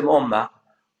Muslim Ummah,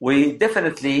 we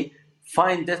definitely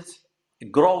find it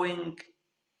growing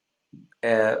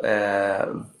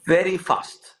very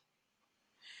fast.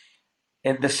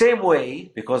 In the same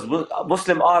way, because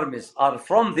Muslim armies are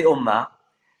from the Ummah,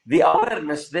 the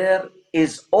awareness there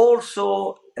is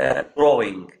also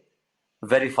growing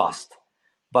very fast.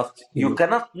 But you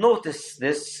cannot notice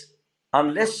this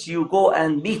unless you go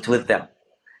and meet with them.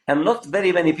 And not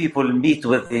very many people meet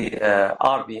with the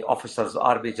army officers,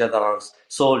 army generals,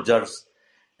 soldiers,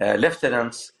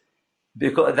 lieutenants,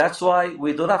 because that's why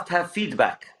we do not have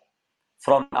feedback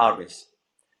from armies.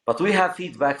 But we have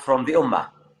feedback from the Ummah.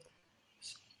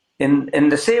 In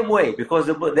the same way, because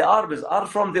the armies are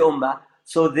from the Ummah,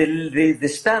 so the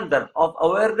standard of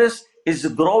awareness is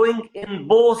growing in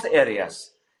both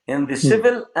areas, in the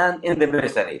civil and in the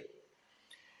military.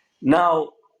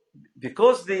 Now,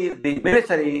 because the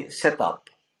military setup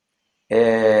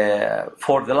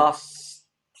for the last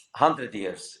 100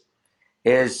 years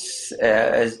is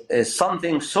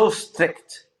something so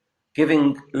strict,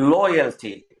 giving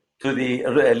loyalty to the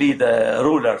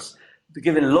rulers,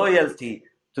 giving loyalty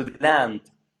to the land,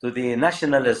 to the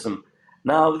nationalism.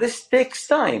 Now, this takes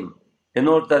time in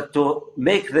order to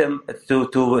make them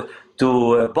to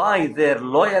buy their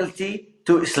loyalty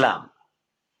to Islam,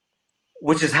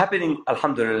 which is happening,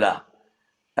 alhamdulillah.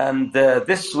 And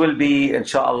this will be,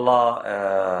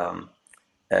 inshallah,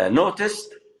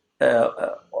 noticed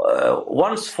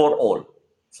once for all.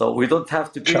 So we don't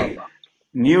have to be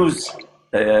news,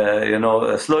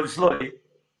 slowly.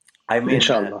 I mean,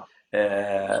 inshallah.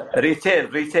 Retail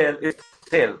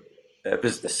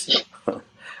business.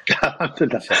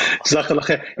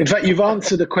 In fact, you've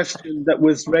answered a question that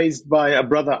was raised by a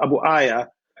brother, Abu Aya,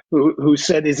 who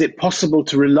said, is it possible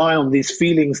to rely on these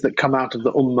feelings that come out of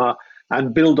the Ummah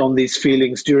and build on these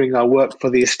feelings during our work for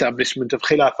the establishment of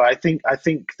Khilafah? I think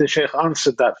the Sheikh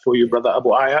answered that for you, brother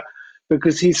Abu Aya,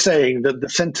 because he's saying that the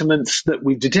sentiments that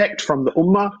we detect from the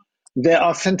Ummah, there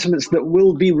are sentiments that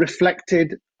will be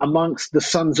reflected amongst the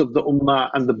sons of the Ummah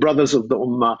and the brothers of the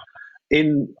Ummah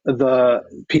in the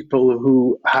people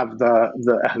who have the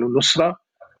Ahlul Nusra.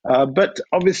 But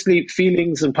obviously,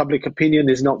 feelings and public opinion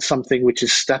is not something which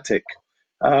is static.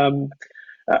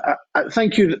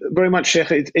 Thank you very much,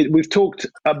 Sheikh. We've talked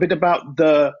a bit about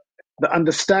the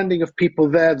understanding of people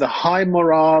there, the high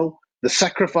morale, the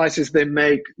sacrifices they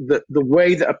make, the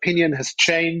way the opinion has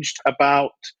changed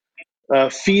about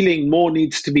feeling more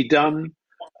needs to be done.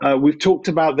 We've talked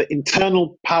about the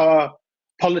internal power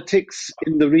politics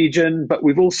in the region, but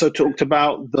we've also talked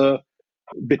about the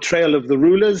betrayal of the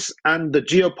rulers and the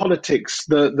geopolitics,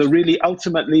 the really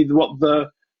ultimately what the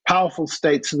powerful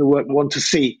states in the world want to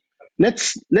see.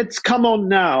 Let's come on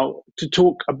now to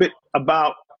talk a bit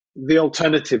about the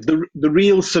alternative, the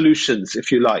real solutions,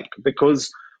 if you like,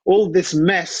 because all this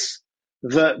mess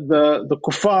that the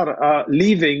kuffar are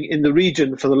leaving in the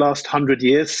region for the last 100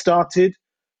 years started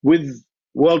with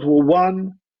World War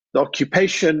I, the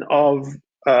occupation of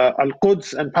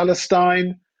Al-Quds and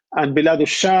Palestine and Bilad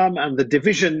al-Sham and the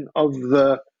division of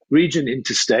the region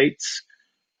into states.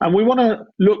 And we want to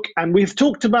look, and we've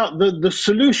talked about the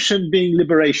solution being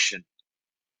liberation.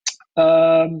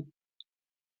 In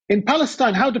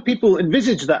Palestine, how do people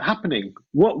envisage that happening?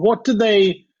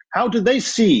 How do they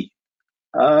see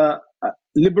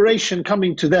liberation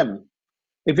coming to them?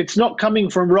 If it's not coming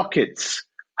from rockets,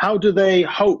 how do they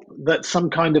hope that some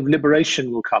kind of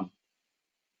liberation will come?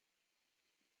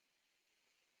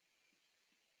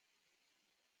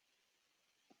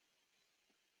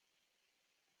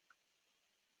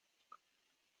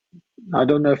 I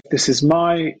don't know if this is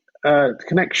my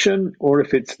connection or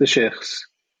if it's the Sheikh's.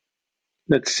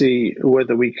 Let's see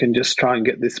whether we can just try and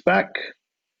get this back.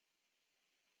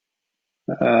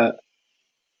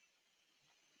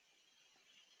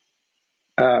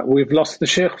 We've lost the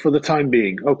Sheikh for the time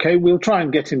being. Okay, we'll try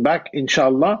and get him back,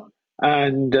 inshallah,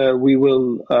 and we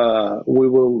will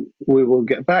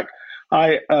get back.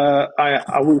 I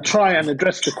will try and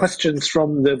address the questions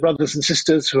from the brothers and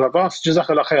sisters who have asked.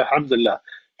 Jazakallah khair, alhamdulillah.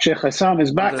 Sheikh Hassam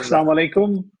is back. Assalamu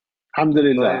alaikum.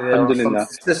 Alhamdulillah. Alhamdulillah.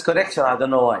 This connection, I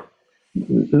don't know why.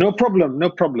 No problem.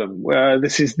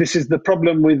 This is the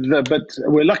problem with, but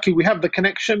we're lucky we have the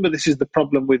connection, but this is the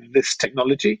problem with this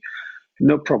technology.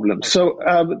 No problem. So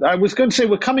I was going to say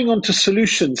we're coming on to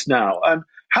solutions now.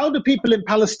 How do people in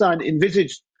Palestine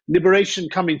envisage liberation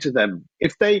coming to them?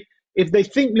 If they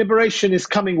think liberation is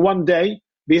coming one day,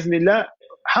 bi'ithnillah,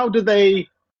 how do they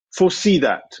foresee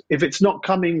that if it's not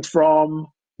coming from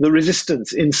the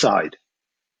resistance inside?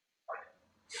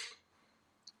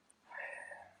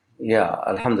 Yeah,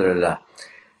 alhamdulillah.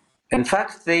 In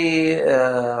fact,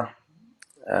 the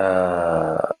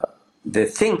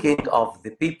thinking of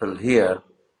the people here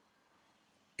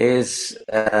is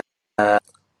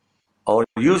or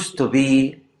used to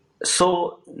be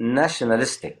so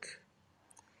nationalistic,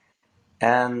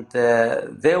 and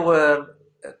they were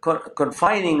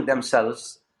confining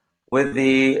themselves with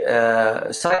the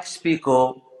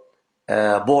Sykes-Picot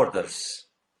borders.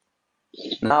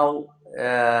 Now,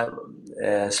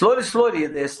 slowly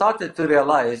they started to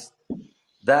realize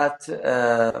that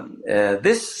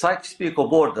this Sykes-Picot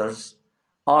borders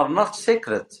are not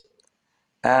sacred,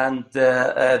 and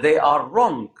they are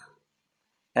wrong,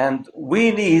 and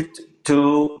we need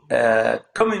to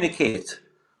communicate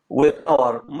with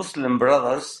our Muslim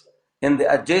brothers in the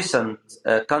adjacent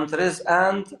countries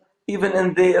and even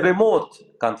in the remote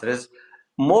countries.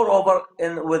 Moreover,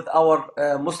 with our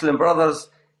Muslim brothers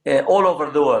all over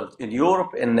the world, in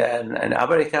Europe, in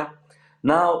America.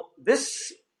 Now,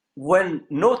 this, when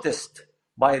noticed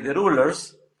by the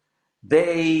rulers,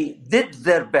 they did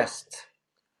their best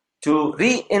to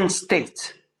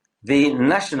reinstate the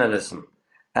nationalism.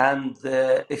 And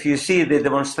if you see the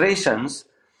demonstrations,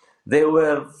 they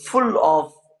were full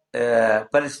of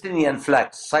Palestinian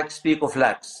flags, Sykes-Picot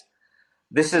flags.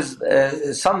 This is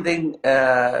something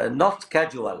not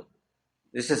casual.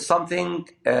 This is something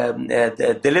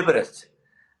deliberate,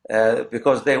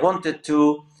 because they wanted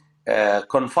to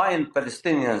confine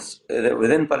Palestinians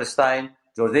within Palestine,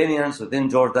 Jordanians within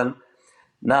Jordan.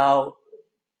 Now,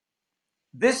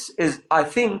 this is, I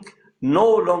think,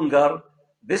 no longer,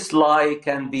 this lie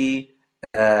can be,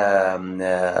 can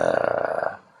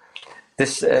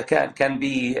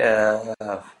be,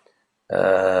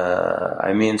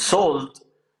 sold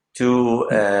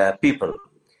to people.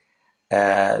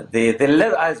 The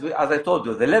level, as I told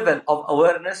you, the level of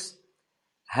awareness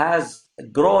has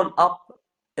grown up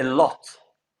a lot,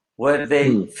 where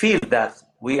they feel that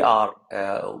we are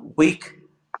weak,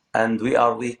 and we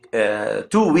are weak,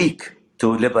 too weak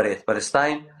to liberate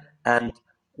Palestine, and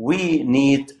we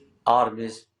need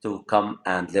armies to come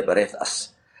and liberate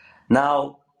us.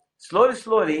 Now,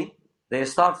 slowly, they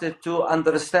started to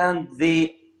understand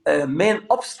the main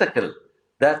obstacle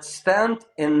that stand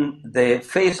in the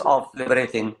face of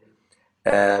liberating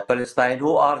Palestine,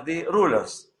 who are the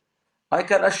rulers. I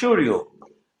can assure you,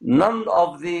 none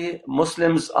of the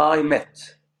Muslims I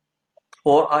met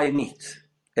or I meet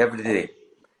every day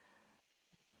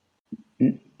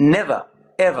never,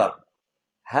 ever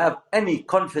have any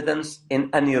confidence in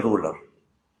any ruler.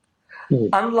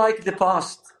 Unlike the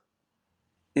past,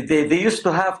 they used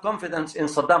to have confidence in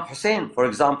Saddam Hussein, for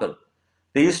example.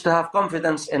 They used to have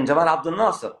confidence in Jamal Abdel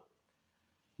Nasser.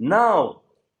 Now,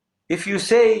 if you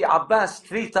say Abbas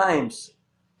 3 times,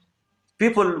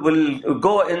 people will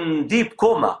go in deep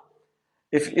coma.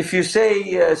 If you say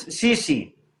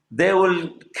Sisi, they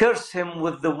will curse him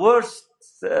with the worst,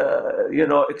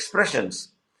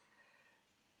 expressions.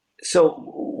 So,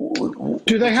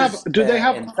 do they have?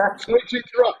 Fact, sorry to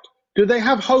interrupt. Do they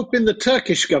have hope in the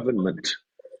Turkish government?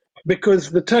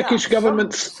 Because the Turkish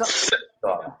government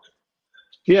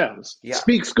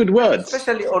speaks good words.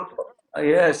 Especially, or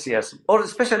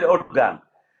especially Erdogan.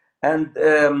 And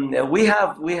we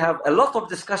have a lot of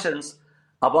discussions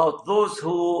about those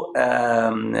who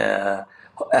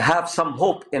have some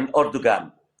hope in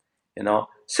Erdogan,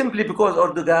 simply because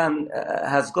Erdogan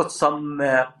has got some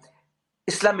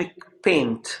Islamic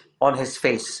paint on his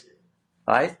face,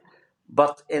 right?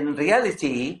 But in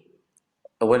reality,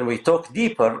 when we talk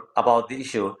deeper about the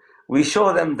issue, we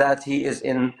show them that he is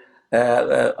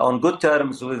on good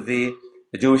terms with the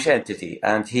Jewish entity,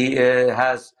 and he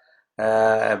has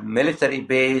military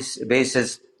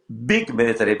bases, big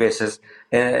military bases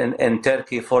in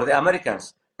Turkey for the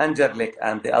Americans, Angerlik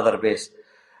and the other base.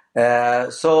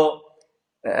 So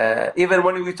even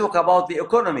when we talk about the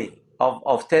economy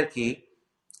of Turkey,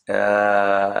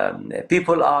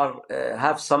 people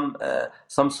have some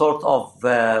sort of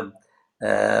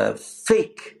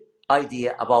fake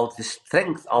idea about the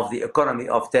strength of the economy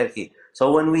of Turkey.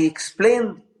 So when we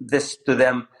explain this to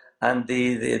them, and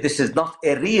this is not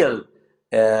a real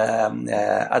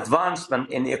advancement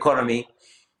in the economy,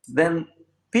 then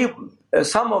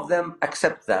some of them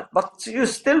accept that. But you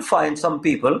still find some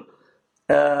people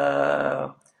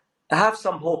have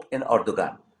some hope in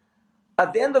Erdogan.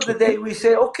 At the end of the day, we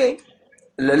say, okay,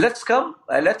 let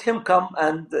him come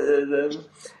and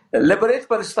liberate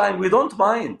Palestine. We don't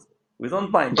mind,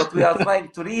 but we are trying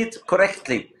to read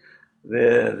correctly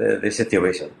the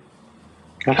situation.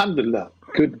 Alhamdulillah,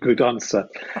 good answer.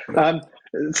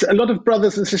 A lot of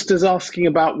brothers and sisters asking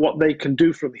about what they can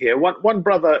do from here. One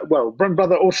brother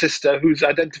or sister who's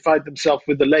identified themselves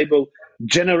with the label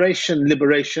Generation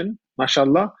Liberation,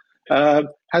 mashallah,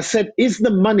 has said, is the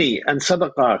money and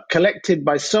sadaqah collected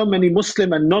by so many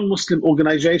Muslim and non-Muslim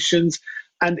organizations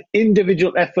and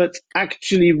individual efforts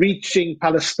actually reaching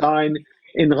Palestine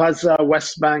in Gaza,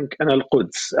 West Bank, and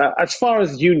Al-Quds? As far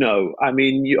as you know, I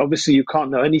mean, obviously you can't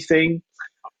know anything.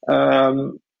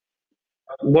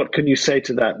 What can you say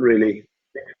to that, really?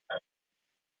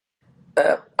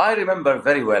 I remember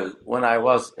very well when I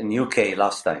was in UK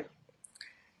last time,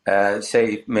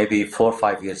 say maybe 4 or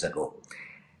 5 years ago.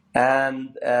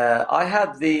 And I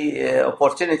had the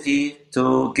opportunity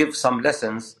to give some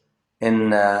lessons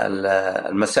in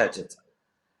al-masajid.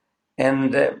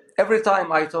 And every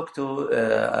time I talk to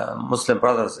Muslim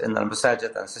brothers in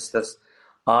al-masajid and sisters,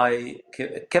 I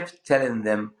kept telling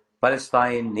them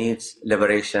Palestine needs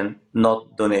liberation,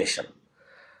 not donation.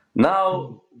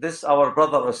 Now, this our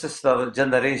brother or sister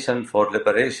generation for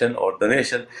liberation or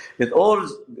donation, it all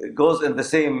goes in the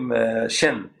same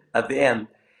shin at the end.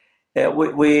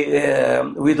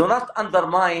 We do not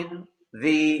undermine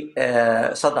the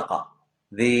sadaqah,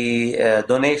 the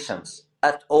donations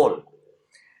at all.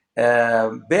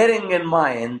 Bearing in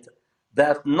mind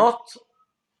that not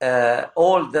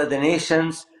all the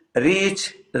donations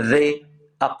reach the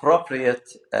appropriate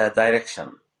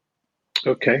direction.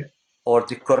 Okay. Or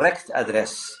the correct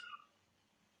address.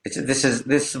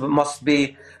 This must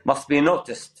be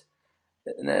noticed,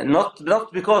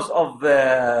 not because of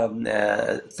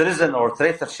treason or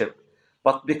traitorship,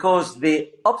 but because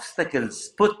the obstacles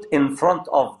put in front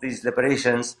of these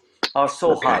liberations are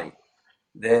so high.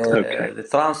 The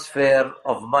transfer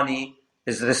of money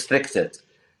is restricted,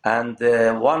 and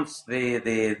once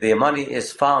the money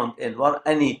is found in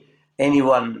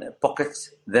anyone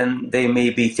pockets, then they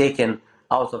may be taken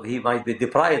out of. He might be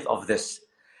deprived of this.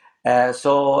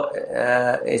 So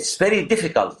it's very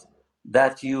difficult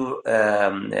that you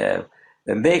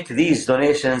make these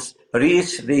donations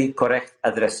reach the correct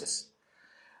addresses.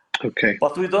 Okay.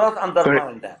 But we do not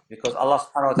undermine that, because Allah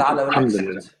subhanahu wa ta'ala will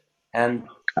accept. And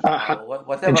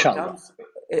whatever comes,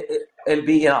 it'll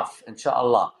be enough,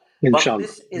 inshallah. But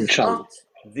this is not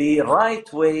the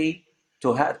right way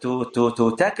to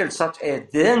tackle such a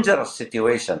dangerous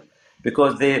situation,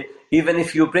 because even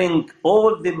if you bring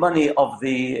all the money of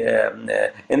the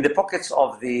in the pockets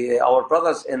of our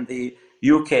brothers in the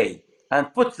UK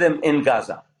and put them in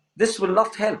Gaza, this will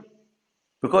not help,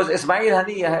 because Ismail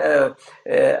Haniyeh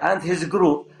and his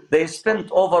group, they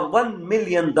spent over $1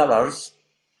 million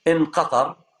in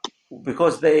Qatar,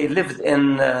 because they lived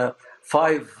in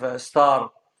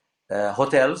 5-star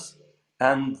hotels,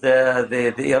 and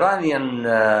the Iranian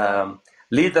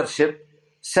leadership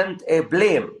sent a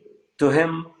blame to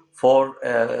him for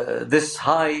this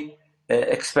high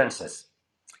expenses.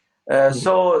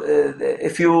 So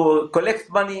if you collect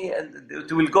money,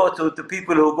 it will go to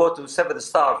people who go to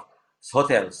 7-star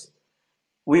hotels.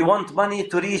 We want money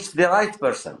to reach the right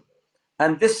person,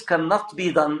 and this cannot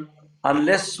be done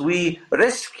unless we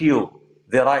rescue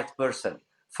the right person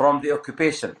from the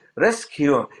occupation.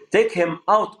 Rescue, take him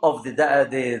out of the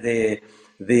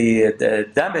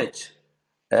damage,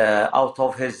 out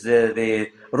of his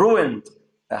the ruined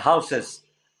houses.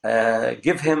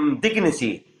 Give him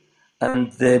dignity,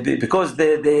 and because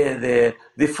the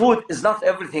food is not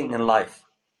everything in life.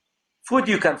 Food,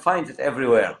 you can find it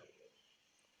everywhere.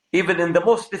 Even in the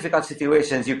most difficult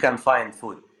situations, you can find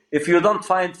food. If you don't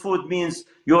find food, means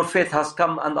your fate has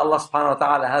come, and Allah subhanahu wa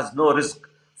ta'ala has no rizq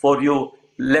for you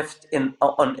left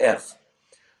on earth.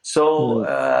 So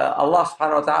Allah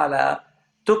subhanahu wa ta'ala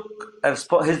took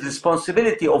his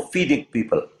responsibility of feeding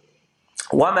people.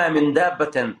 وَمَا مِن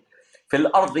دَابَّةٍ فِي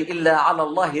الْأَرْضِ إِلَّا عَلَى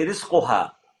اللَّهِ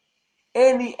رِزْقُهَا.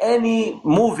 Any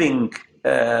moving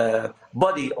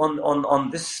body on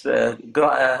this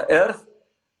earth,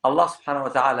 Allah subhanahu wa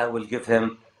ta'ala will give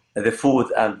him the food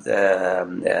and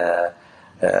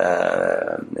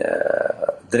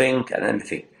drink and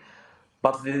anything.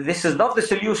 But this is not the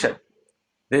solution.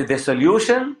 The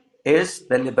solution is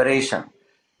the liberation,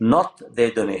 not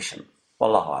the donation.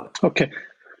 Wallahu alam. Okay.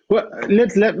 Well,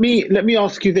 let me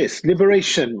ask you this: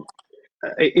 liberation,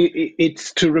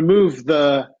 it's to remove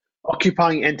the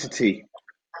occupying entity.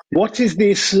 What is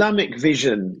the Islamic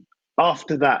vision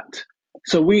after that?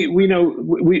 So we know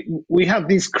we have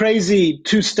these crazy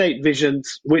two-state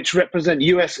visions which represent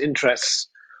U.S. interests,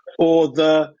 or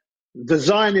the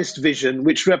Zionist vision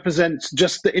which represents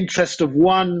just the interest of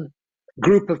one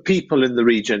group of people in the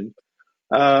region.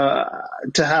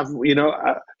 To have,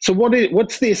 so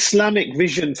what's the Islamic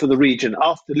vision for the region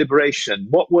after liberation?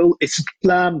 What will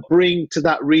Islam bring to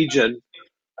that region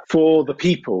for the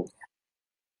people?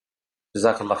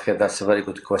 Jazakallah khair. That's a very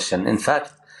good question. In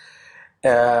fact,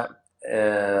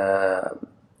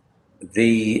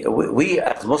 we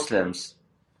as Muslims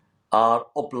are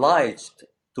obliged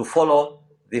to follow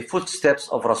the footsteps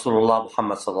of Rasulullah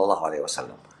Muhammad sallallahu alaihi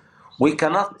wasallam. We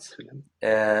cannot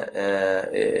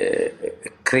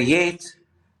create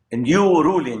new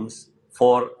rulings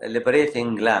for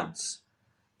liberating lands,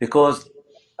 because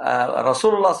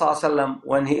Rasulullah sallallahu alaihi wasallam,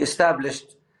 when he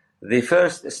established the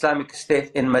first Islamic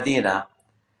state in Medina,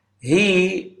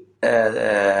 he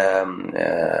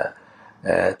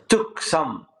took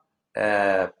some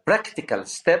practical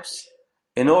steps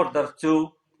in order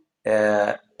to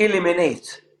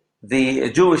eliminate the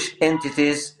Jewish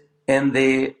entities in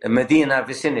the Medina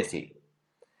vicinity.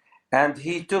 And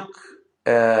he took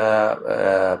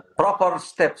proper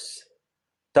steps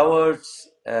towards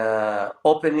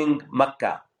opening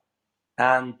Mecca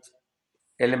and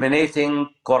eliminating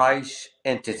Quraysh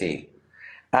entity.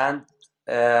 And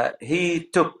he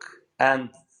took, and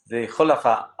the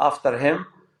Khulafa after him,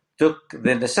 took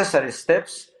the necessary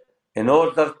steps in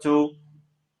order to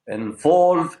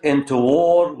involve into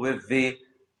war with the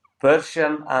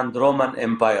Persian and Roman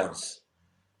empires.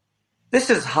 This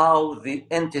is how the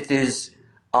entities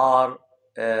are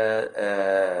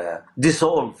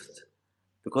dissolved.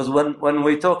 Because when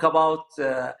we talk about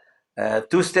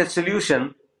two-state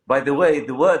solution, by the way,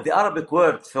 the Arabic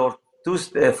word for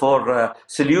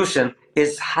solution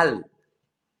is hal,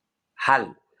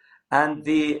 and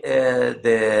the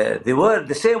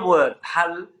same word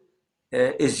hal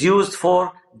is used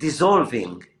for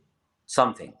dissolving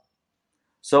something.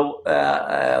 So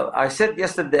I said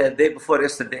yesterday, day before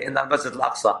yesterday, in Al-Masjid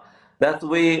Al-Aqsa, that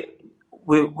we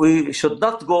should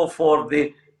not go for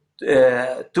the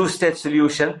two-state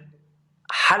solution,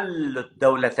 حل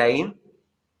الدولتين.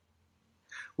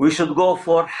 We should go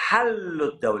for حل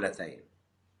الدولتين,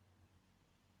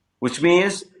 which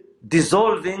means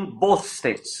dissolving both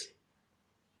states.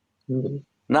 Mm-hmm.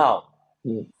 Now,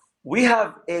 we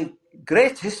have a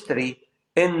great history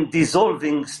in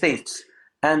dissolving states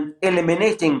and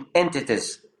eliminating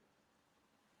entities.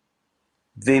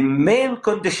 The main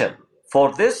condition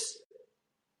for this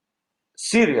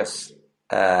serious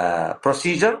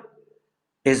procedure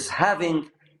is having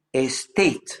a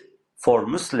state for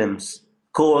Muslims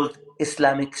called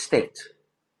Islamic State.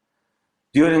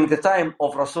 During the time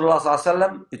of Rasulullah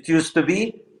ﷺ, it used to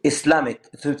be Islamic,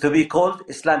 to be called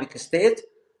Islamic State,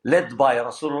 led by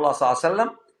Rasulullah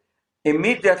ﷺ.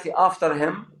 Immediately after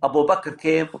him, Abu Bakr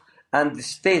came, and the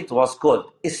state was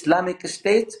called Islamic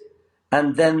State,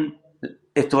 and then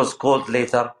it was called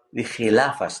later the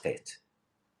Khilafah State.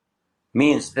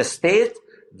 Means the state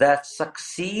that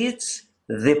succeeds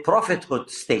the prophethood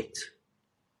state.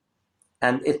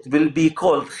 And it will be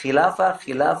called Khilafah,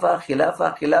 Khilafah,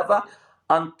 Khilafah, Khilafah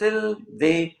until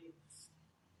the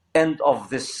end of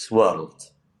this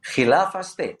world. Khilafah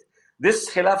state. This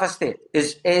Khilafah state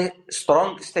is a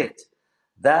strong state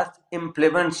that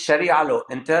implements Sharia law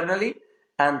internally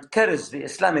and carries the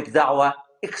Islamic da'wah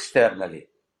externally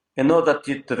in order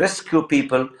to rescue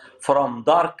people from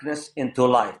darkness into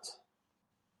light.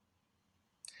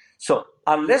 So,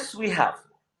 unless we have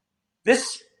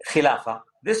this Khilafah,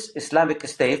 this Islamic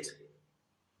State,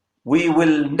 we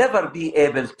will never be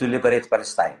able to liberate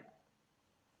Palestine.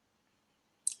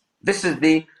 This is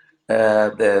the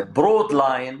broad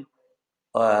line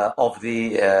of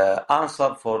the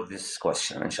answer for this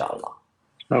question, inshallah.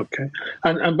 Okay.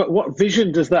 But what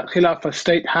vision does that Khilafah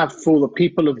state have for the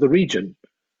people of the region?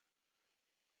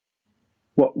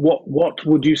 What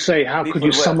would you say? How could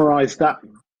you summarize that?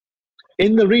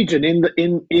 In the region,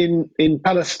 in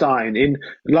Palestine, in,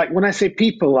 like, when I say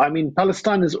people, I mean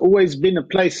Palestine has always been a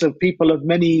place of people of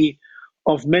many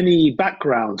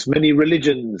backgrounds, many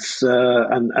religions,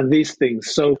 and these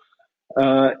things. So,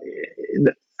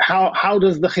 how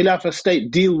does the Khilafah state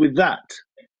deal with that?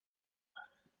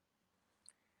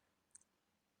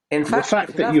 In fact, the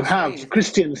fact that you have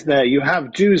Christians there, you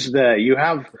have Jews there, you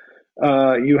have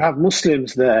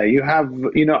Muslims there, you have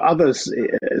others.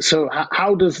 So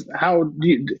how do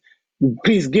you,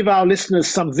 please give our listeners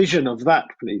some vision of that,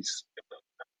 please.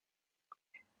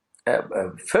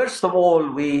 First of all,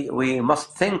 we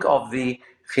must think of the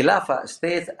Khilafah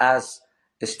state as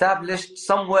established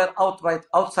somewhere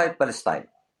outside Palestine,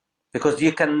 because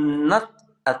you cannot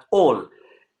at all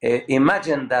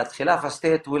imagine that Khilafah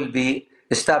state will be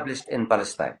established in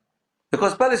Palestine,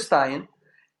 because Palestine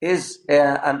is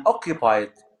an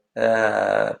occupied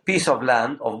piece of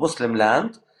land, of Muslim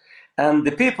land, and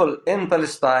the people in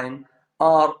Palestine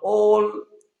are all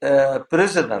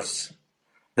prisoners.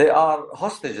 They are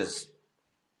hostages.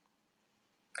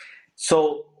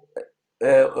 So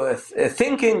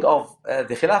thinking of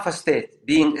the Khilafah state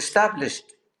being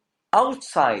established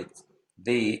outside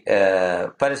the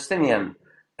Palestinian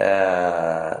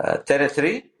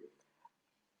territory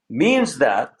means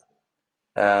that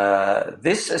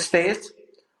this state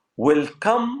will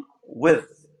come with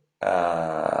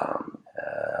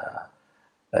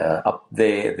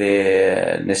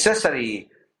the necessary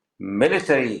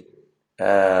military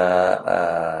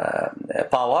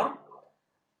power,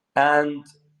 and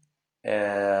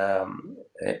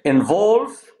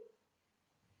involve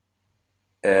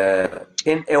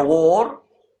in a war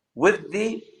with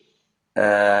the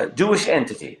Jewish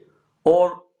entity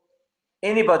or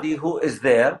anybody who is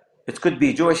there. It could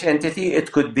be Jewish entity,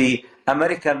 it could be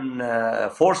American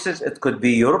forces, it could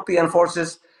be European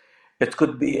forces, it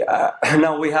could be,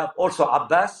 now we have also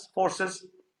Abbas forces.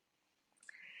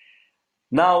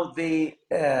 Now, at the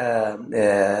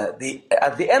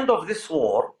end of this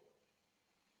war,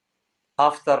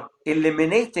 after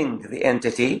eliminating the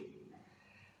entity,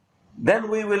 then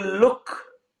we will look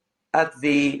at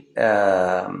the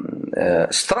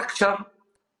structure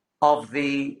of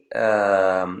the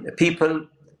people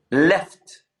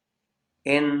left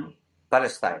in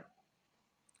Palestine.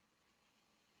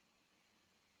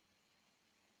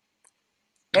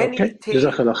 Okay,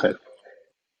 Jazakallah khair.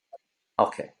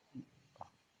 Okay.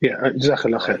 Yeah,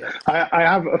 Jazakallah khair. I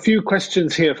have a few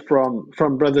questions here from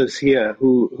brothers here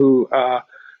who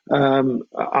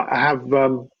have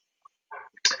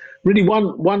really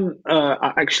one.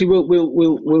 Actually,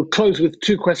 we'll close with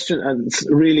two questions, and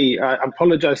really I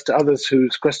apologize to others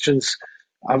whose questions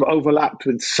have overlapped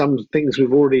with some things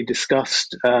we've already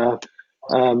discussed. Samir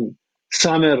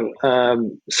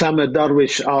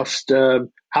Darwish asked,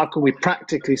 how can we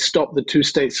practically stop the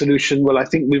two-state solution? Well, I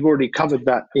think we've already covered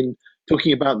that in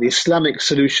talking about the Islamic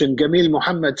solution. Gamil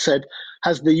Muhammad said,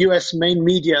 has the US main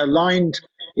media aligned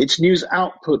its news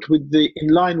output in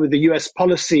line with the US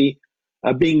policy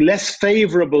being less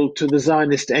favorable to the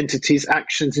Zionist entities'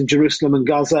 actions in Jerusalem and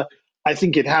Gaza? I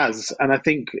think it has. And I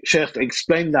think Sheikh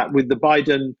explained that with the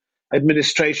Biden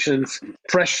administration's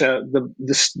pressure.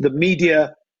 The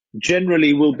media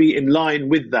generally will be in line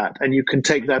with that, and you can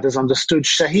take that as understood.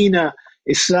 Shahina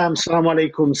Islam, salam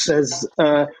alaikum, says,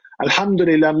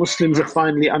 Alhamdulillah, Muslims are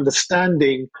finally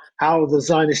understanding how the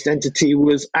Zionist entity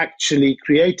was actually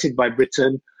created by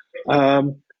Britain.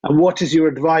 And what is your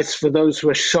advice for those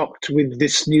who are shocked with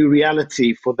this new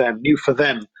reality for them, new for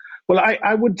them? Well,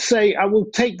 I would say I will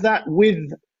take that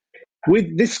with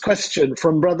this question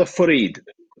from Brother Farid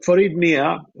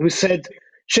Mia, who said,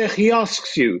 Sheikh, he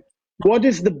asks you, what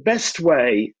is the best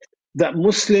way that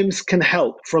Muslims can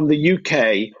help from the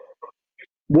UK?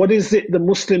 What is it the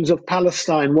Muslims of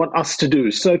Palestine want us to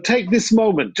do? So take this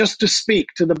moment just to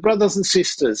speak to the brothers and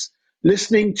sisters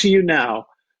listening to you now,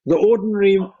 the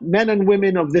ordinary men and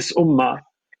women of this ummah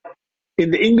in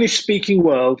the English-speaking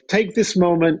world. Take this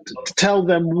moment to tell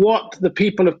them what the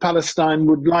people of Palestine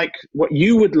would like, what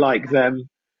you would like them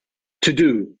to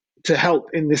do to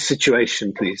help in this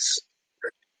situation, please.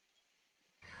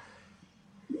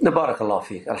 Barakallah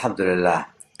feek, alhamdulillah.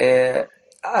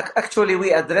 Actually,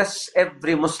 we address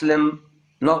every Muslim,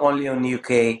 not only in the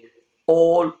UK,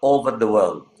 all over the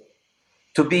world,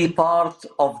 to be part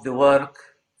of the work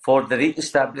for the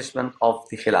re-establishment of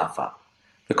the Khilafah.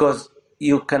 Because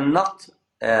you cannot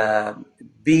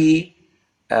be,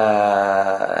 they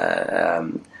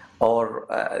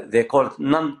call it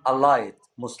non-allied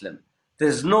Muslim.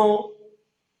 There's no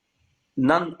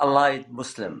non-allied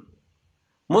Muslim.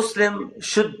 Muslim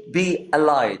should be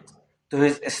allied to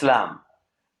his Islam.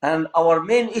 And our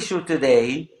main issue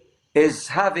today is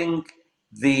having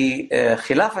the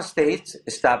Khilafah state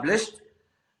established,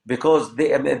 because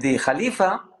the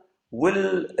Khalifa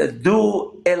will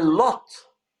do a lot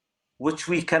which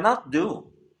we cannot do.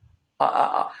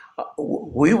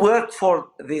 We work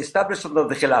for the establishment of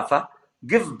the Khilafah,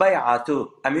 give bay'ah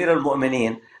to Amir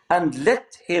al-Mu'mineen, and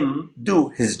let him do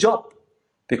his job.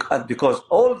 Because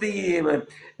all the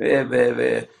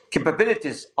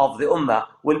capabilities of the Ummah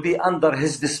will be under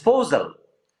his disposal.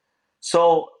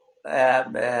 So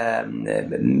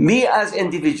me as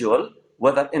individual,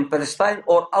 whether in Palestine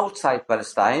or outside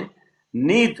Palestine,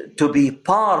 need to be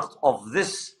part of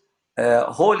this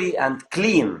holy and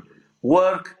clean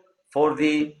work for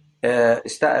the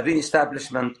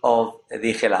re-establishment of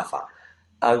the Khilafah.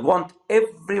 I want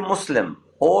every Muslim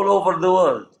all over the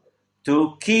world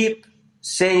to keep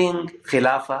saying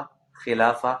Khilafah,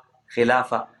 Khilafah,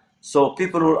 Khilafah. So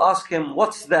people will ask him,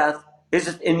 what's that? Is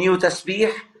it a new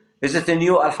tasbih? Is it a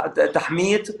new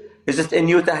tahmid? Is it a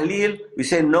new tahleel? We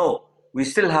say no. We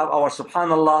still have our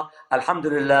subhanallah,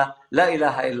 alhamdulillah, la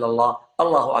ilaha illallah,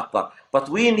 Allahu Akbar. But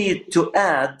we need to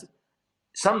add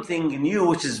something new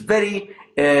which is very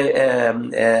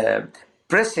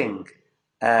pressing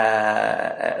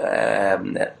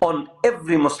on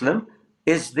every Muslim,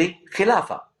 is the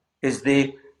Khilafah, is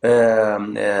the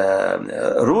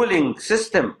ruling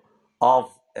system of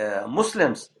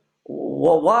Muslims.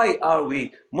 Why are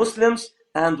we Muslims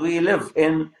and we live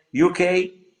in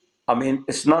UK? I mean,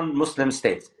 it's non-Muslim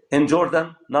state. In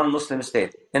Jordan, non-Muslim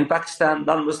state. In Pakistan,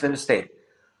 non-Muslim state.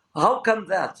 How come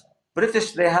that?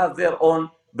 British, they have their own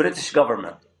British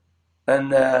government.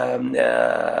 And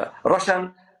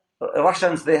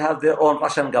Russians, they have their own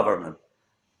Russian government.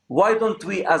 Why don't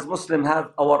we as Muslims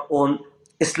have our own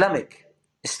Islamic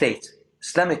state,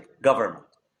 Islamic government?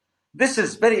 This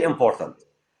is very important.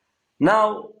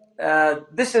 Now,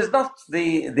 this is not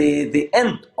the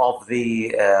end of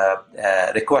the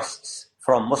requests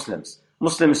from Muslims.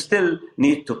 Muslims still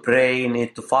need to pray,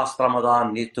 need to fast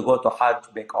Ramadan, need to go to Hajj,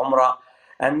 make Umrah,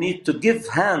 and need to give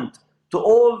hand to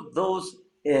all those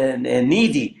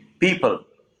needy people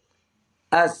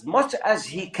as much as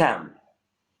he can.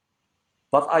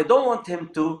 But I don't want him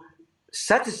to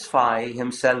satisfy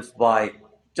himself by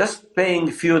just paying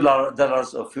a few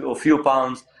dollars or a few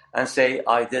pounds and say,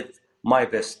 I did my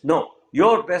best. No,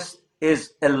 your best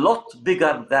is a lot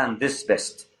bigger than this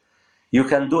best. You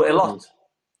can do a lot.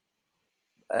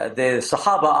 The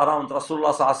Sahaba around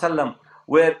Rasulullah ﷺ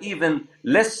were even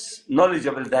less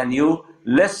knowledgeable than you,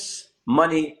 less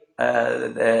money,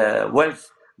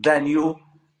 wealth than you,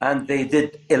 and they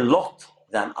did a lot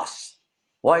than us.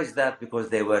 Why is that? Because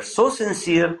they were so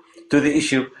sincere to the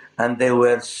issue and they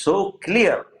were so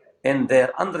clear in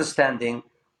their understanding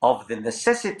of the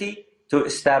necessity to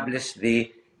establish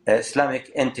the Islamic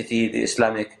entity, the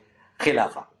Islamic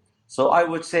Khilafah. So I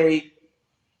would say,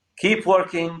 keep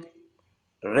working,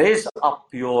 raise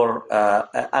up your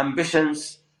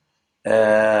ambitions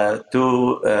to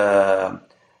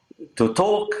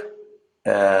talk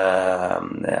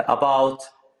about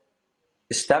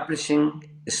establishing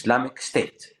Islamic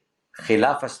state,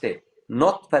 Khilafah state,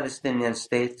 not Palestinian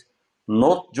state,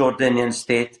 not Jordanian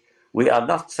state. We are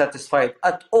not satisfied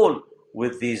at all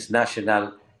with these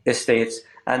national states.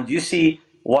 And you see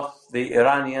what the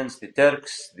Iranians, the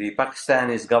Turks, the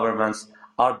Pakistanis governments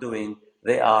are doing.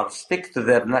 They are stick to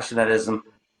their nationalism,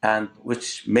 and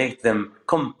which make them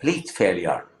complete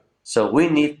failure. So we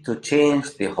need to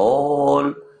change the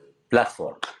whole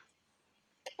platform.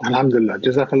 Alhamdulillah,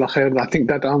 Jazakallah khair. I think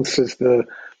that answers the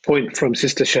point from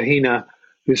Sister Shahina,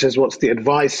 who says, what's the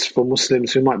advice for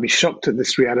Muslims who might be shocked at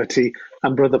this reality?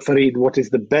 And Brother Fareed, what is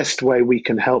the best way we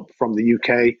can help from the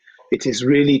UK? It is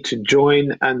really to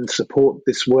join and support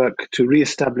this work to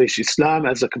re-establish Islam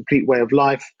as a complete way of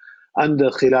life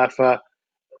under Khilafah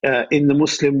in the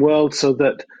Muslim world, so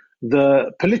that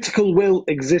the political will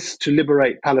exists to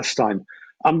liberate Palestine.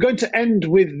 I'm going to end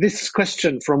with this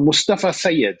question from Mustafa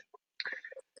Sayyid,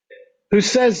 who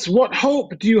says, what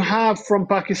hope do you have from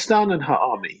Pakistan and her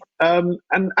army? And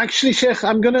actually, Sheikh,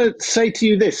 I'm going to say to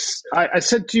you this. I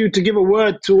said to you to give a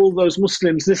word to all those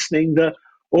Muslims listening, the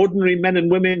ordinary men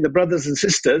and women, the brothers and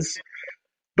sisters.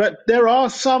 But there are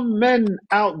some men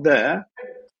out there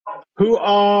who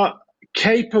are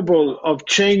capable of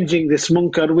changing this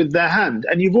munkar with their hand.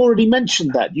 And you've already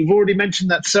mentioned that. You've already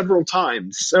mentioned that several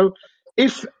times. So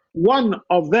if one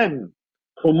of them,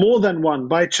 or more than one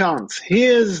by chance,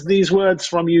 hears these words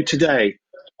from you today,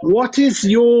 what is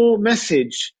your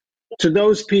message to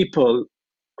those people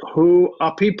who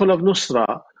are people of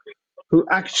Nusra, who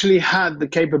actually had the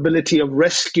capability of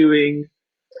rescuing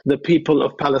the people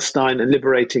of Palestine and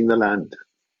liberating the land?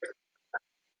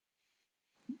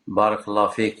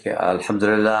 Barakallah fiqh,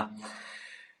 alhamdulillah.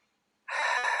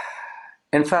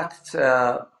 In fact,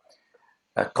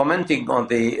 commenting on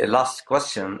the last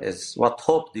question is, what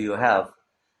hope do you have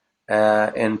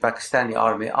in Pakistani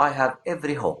army? I have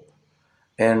every hope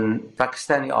in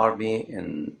Pakistani army,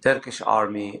 in Turkish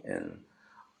army, in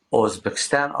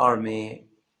Uzbekistan army,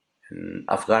 in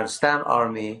Afghanistan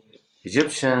army,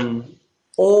 Egyptian,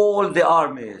 all the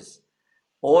armies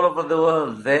all over the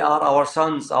world. They are our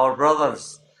sons, our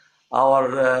brothers,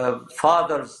 our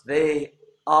fathers. They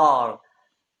are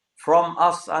from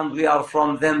us and we are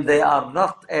from them. They are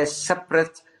not a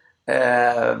separate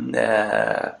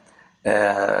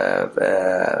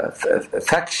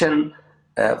faction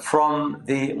from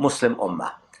the Muslim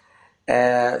Ummah.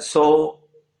 So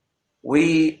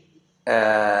we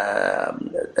ask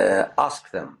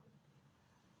them,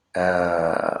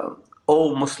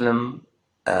 O Muslim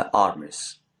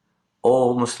armies,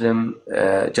 O Muslim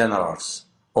generals,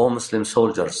 O Muslim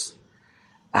soldiers,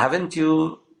 haven't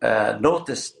you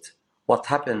noticed what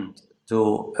happened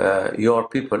to your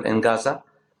people in Gaza?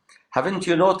 Haven't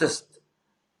you noticed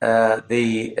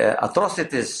the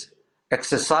atrocities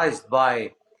exercised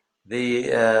by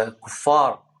the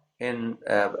kuffar in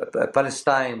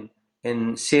Palestine,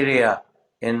 in Syria,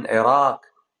 in Iraq,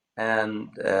 and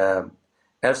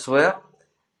elsewhere?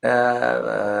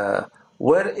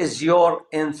 Where is your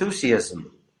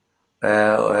enthusiasm?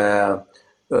 Don't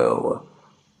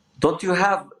you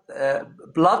have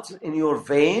blood in your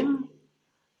vein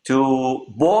to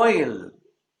boil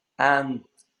and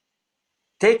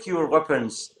take your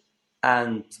weapons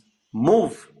and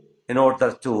move in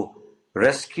order to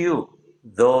rescue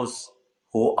those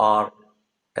who are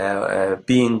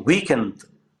being weakened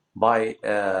by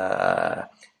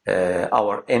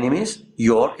our enemies,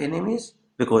 your enemies,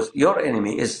 because your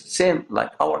enemy is same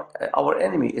like our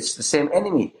enemy. It's the same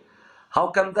enemy. How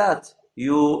come that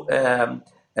you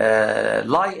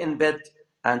lie in bed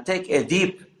and take a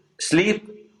deep sleep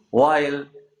while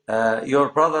your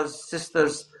brothers,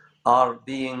 sisters are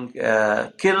being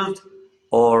killed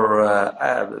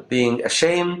or being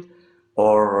ashamed,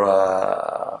 or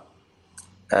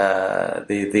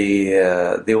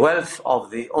the wealth of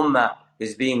the ummah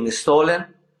is being stolen?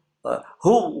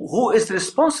 Who is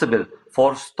responsible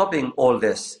for stopping all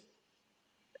this?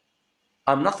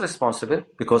 I'm not responsible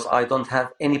because I don't have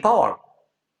any power.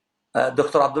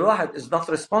 Dr. Abdul Wahid is not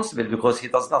responsible because he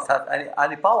does not have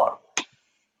any power.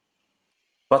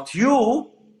 But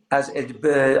you, as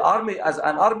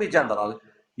an army general,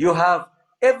 you have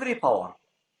every power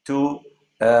to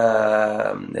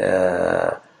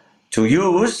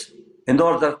use in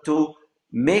order to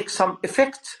make some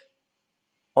effect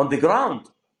on the ground.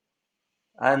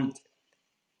 And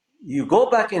you go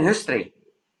back in history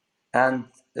and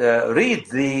read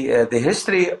the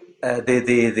history,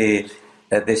 the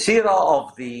seerah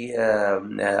of the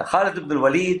Khalid ibn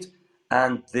al-Walid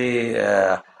and the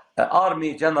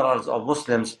army generals of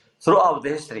Muslims throughout the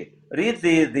history. Read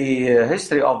the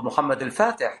history of Muhammad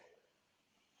al-Fatih.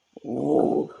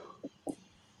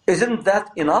 Isn't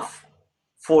that enough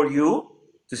for you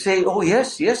to say, oh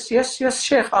yes,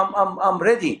 Sheikh, I'm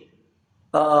ready?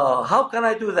 How can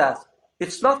I do that?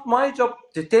 It's not my job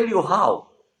to tell you how.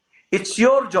 It's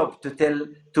your job to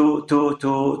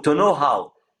know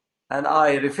how. And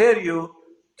I refer you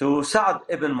to Sa'd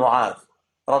ibn Mu'adh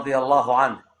radiyallahu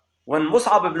anhu. When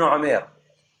Mus'ab ibn Umair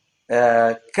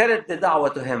carried the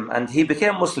da'wah to him and he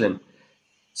became Muslim,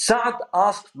 Sa'd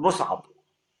asked Mus'ab,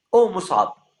 "Oh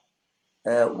Mus'ab,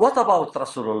 what about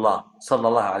Rasulullah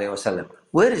sallallahu alayhi wasallam?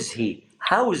 Where is he?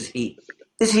 How is he?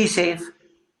 Is he safe?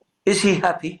 Is he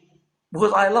happy?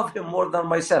 Because I love him more than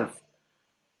myself."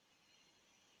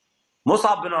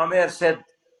 Mus'ab bin Umair said,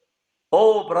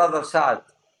 "Oh brother Sa'd,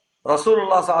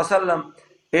 Rasulullah sallallahu alayhi wasallam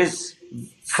is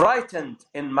frightened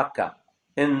in Mecca.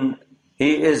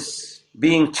 He is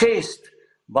being chased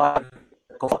by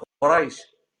Quraysh."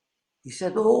 He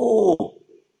said, "Oh,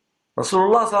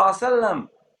 Rasulullah sallallahu alayhi wasallam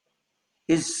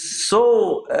is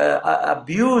so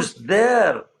abused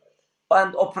there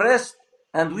and oppressed,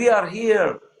 and we are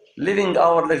here living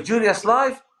our luxurious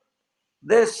life.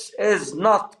 This is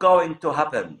not going to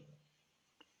happen."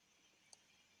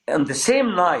 On the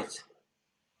same night,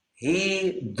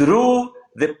 he drew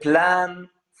the plan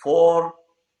for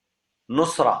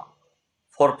Nusra,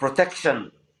 for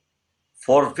protection,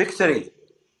 for victory.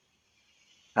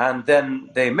 And then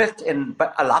they met in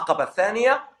Al-Aqaba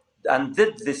Thaniya and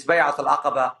did this Bay'at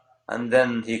Al-Aqaba. And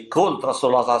then he called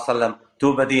Rasulullah to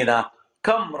Medina.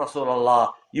 "Come,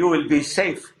 Rasulullah, you will be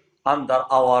safe under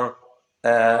our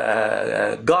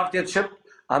guardianship,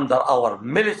 under our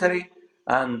military,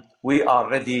 and we are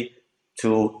ready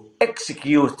to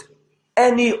execute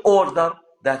any order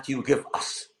that you give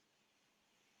us."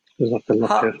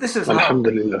 This is how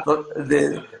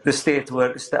the state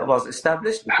was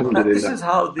established. And this is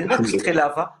how the next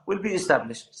Khilafah will be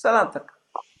established. Salamtak.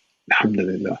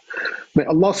 Alhamdulillah. May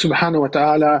Allah subhanahu wa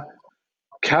ta'ala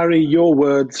carry your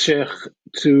words, Sheikh,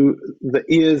 to the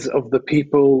ears of the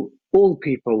people, all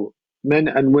people, men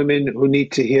and women who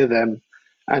need to hear them,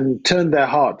 and turn their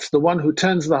hearts. The one who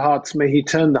turns the hearts, may he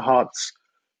turn the hearts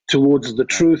towards the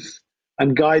truth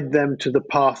and guide them to the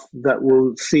path that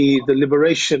will see the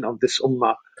liberation of this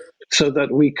ummah, so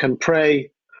that we can pray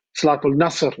Salatul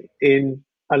Nasr in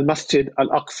Al-Masjid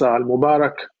Al-Aqsa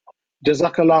Al-Mubarak.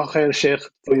 Jazakallah khair, Sheikh,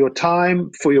 for your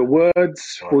time, for your words,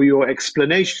 for your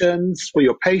explanations, for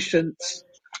your patience.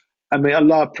 And may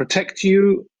Allah protect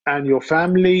you and your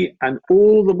family and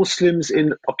all the Muslims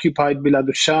in occupied Bilad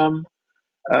al-Sham,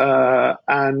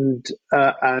 and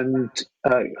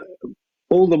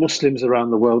all the Muslims around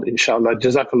the world, inshallah.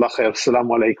 Jazakallah khair.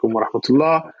 Assalamu alaikum wa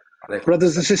rahmatullah.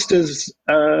 Brothers and sisters,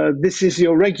 this is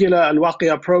your regular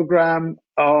Al-Waqia program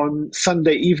on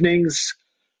Sunday evenings,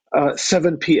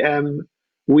 7 p.m.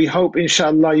 We hope,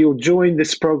 inshallah, you'll join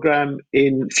this program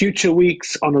in future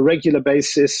weeks on a regular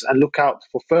basis and look out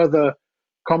for further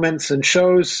comments and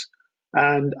shows.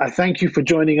 And I thank you for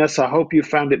joining us. I hope you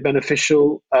found it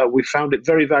beneficial. We found it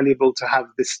very valuable to have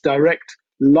this direct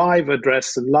live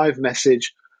address and live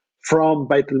message from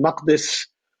Bayt al-Maqdis,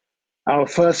 our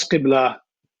first Qibla,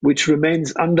 which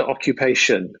remains under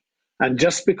occupation. And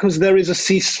just because there is a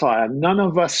ceasefire, none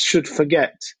of us should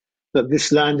forget that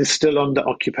this land is still under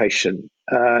occupation.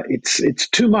 It's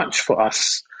too much for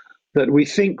us that we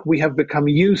think we have become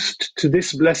used to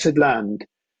this blessed land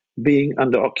being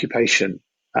under occupation.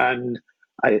 And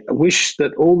I wish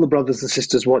that all the brothers and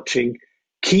sisters watching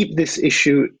keep this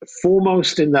issue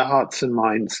foremost in their hearts and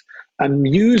minds and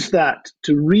use that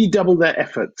to redouble their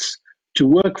efforts to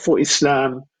work for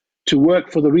Islam, to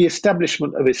work for the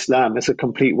re-establishment of Islam as a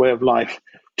complete way of life,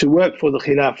 to work for the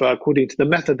Khilafah according to the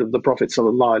method of the Prophet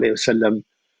sallallahu alaihi wasallam.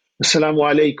 Assalamu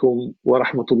alaikum wa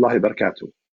rahmatullahi wa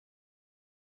barakatuh.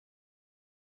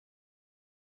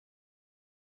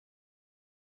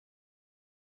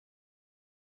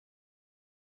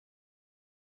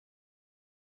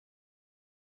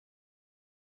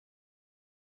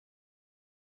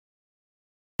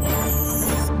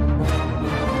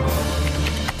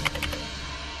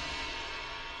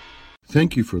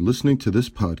 Thank you for listening to this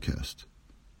podcast.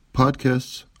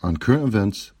 Podcasts on current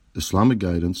events, Islamic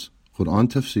guidance, Quran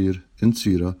tafsir, and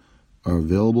seerah are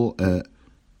available at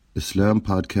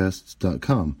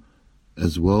islampodcasts.com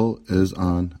as well as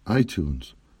on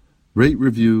iTunes. Rate,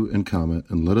 review, and comment,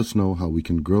 and let us know how we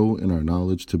can grow in our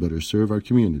knowledge to better serve our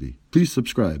community. Please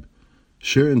subscribe,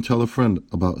 share, and tell a friend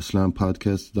about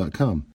islampodcasts.com.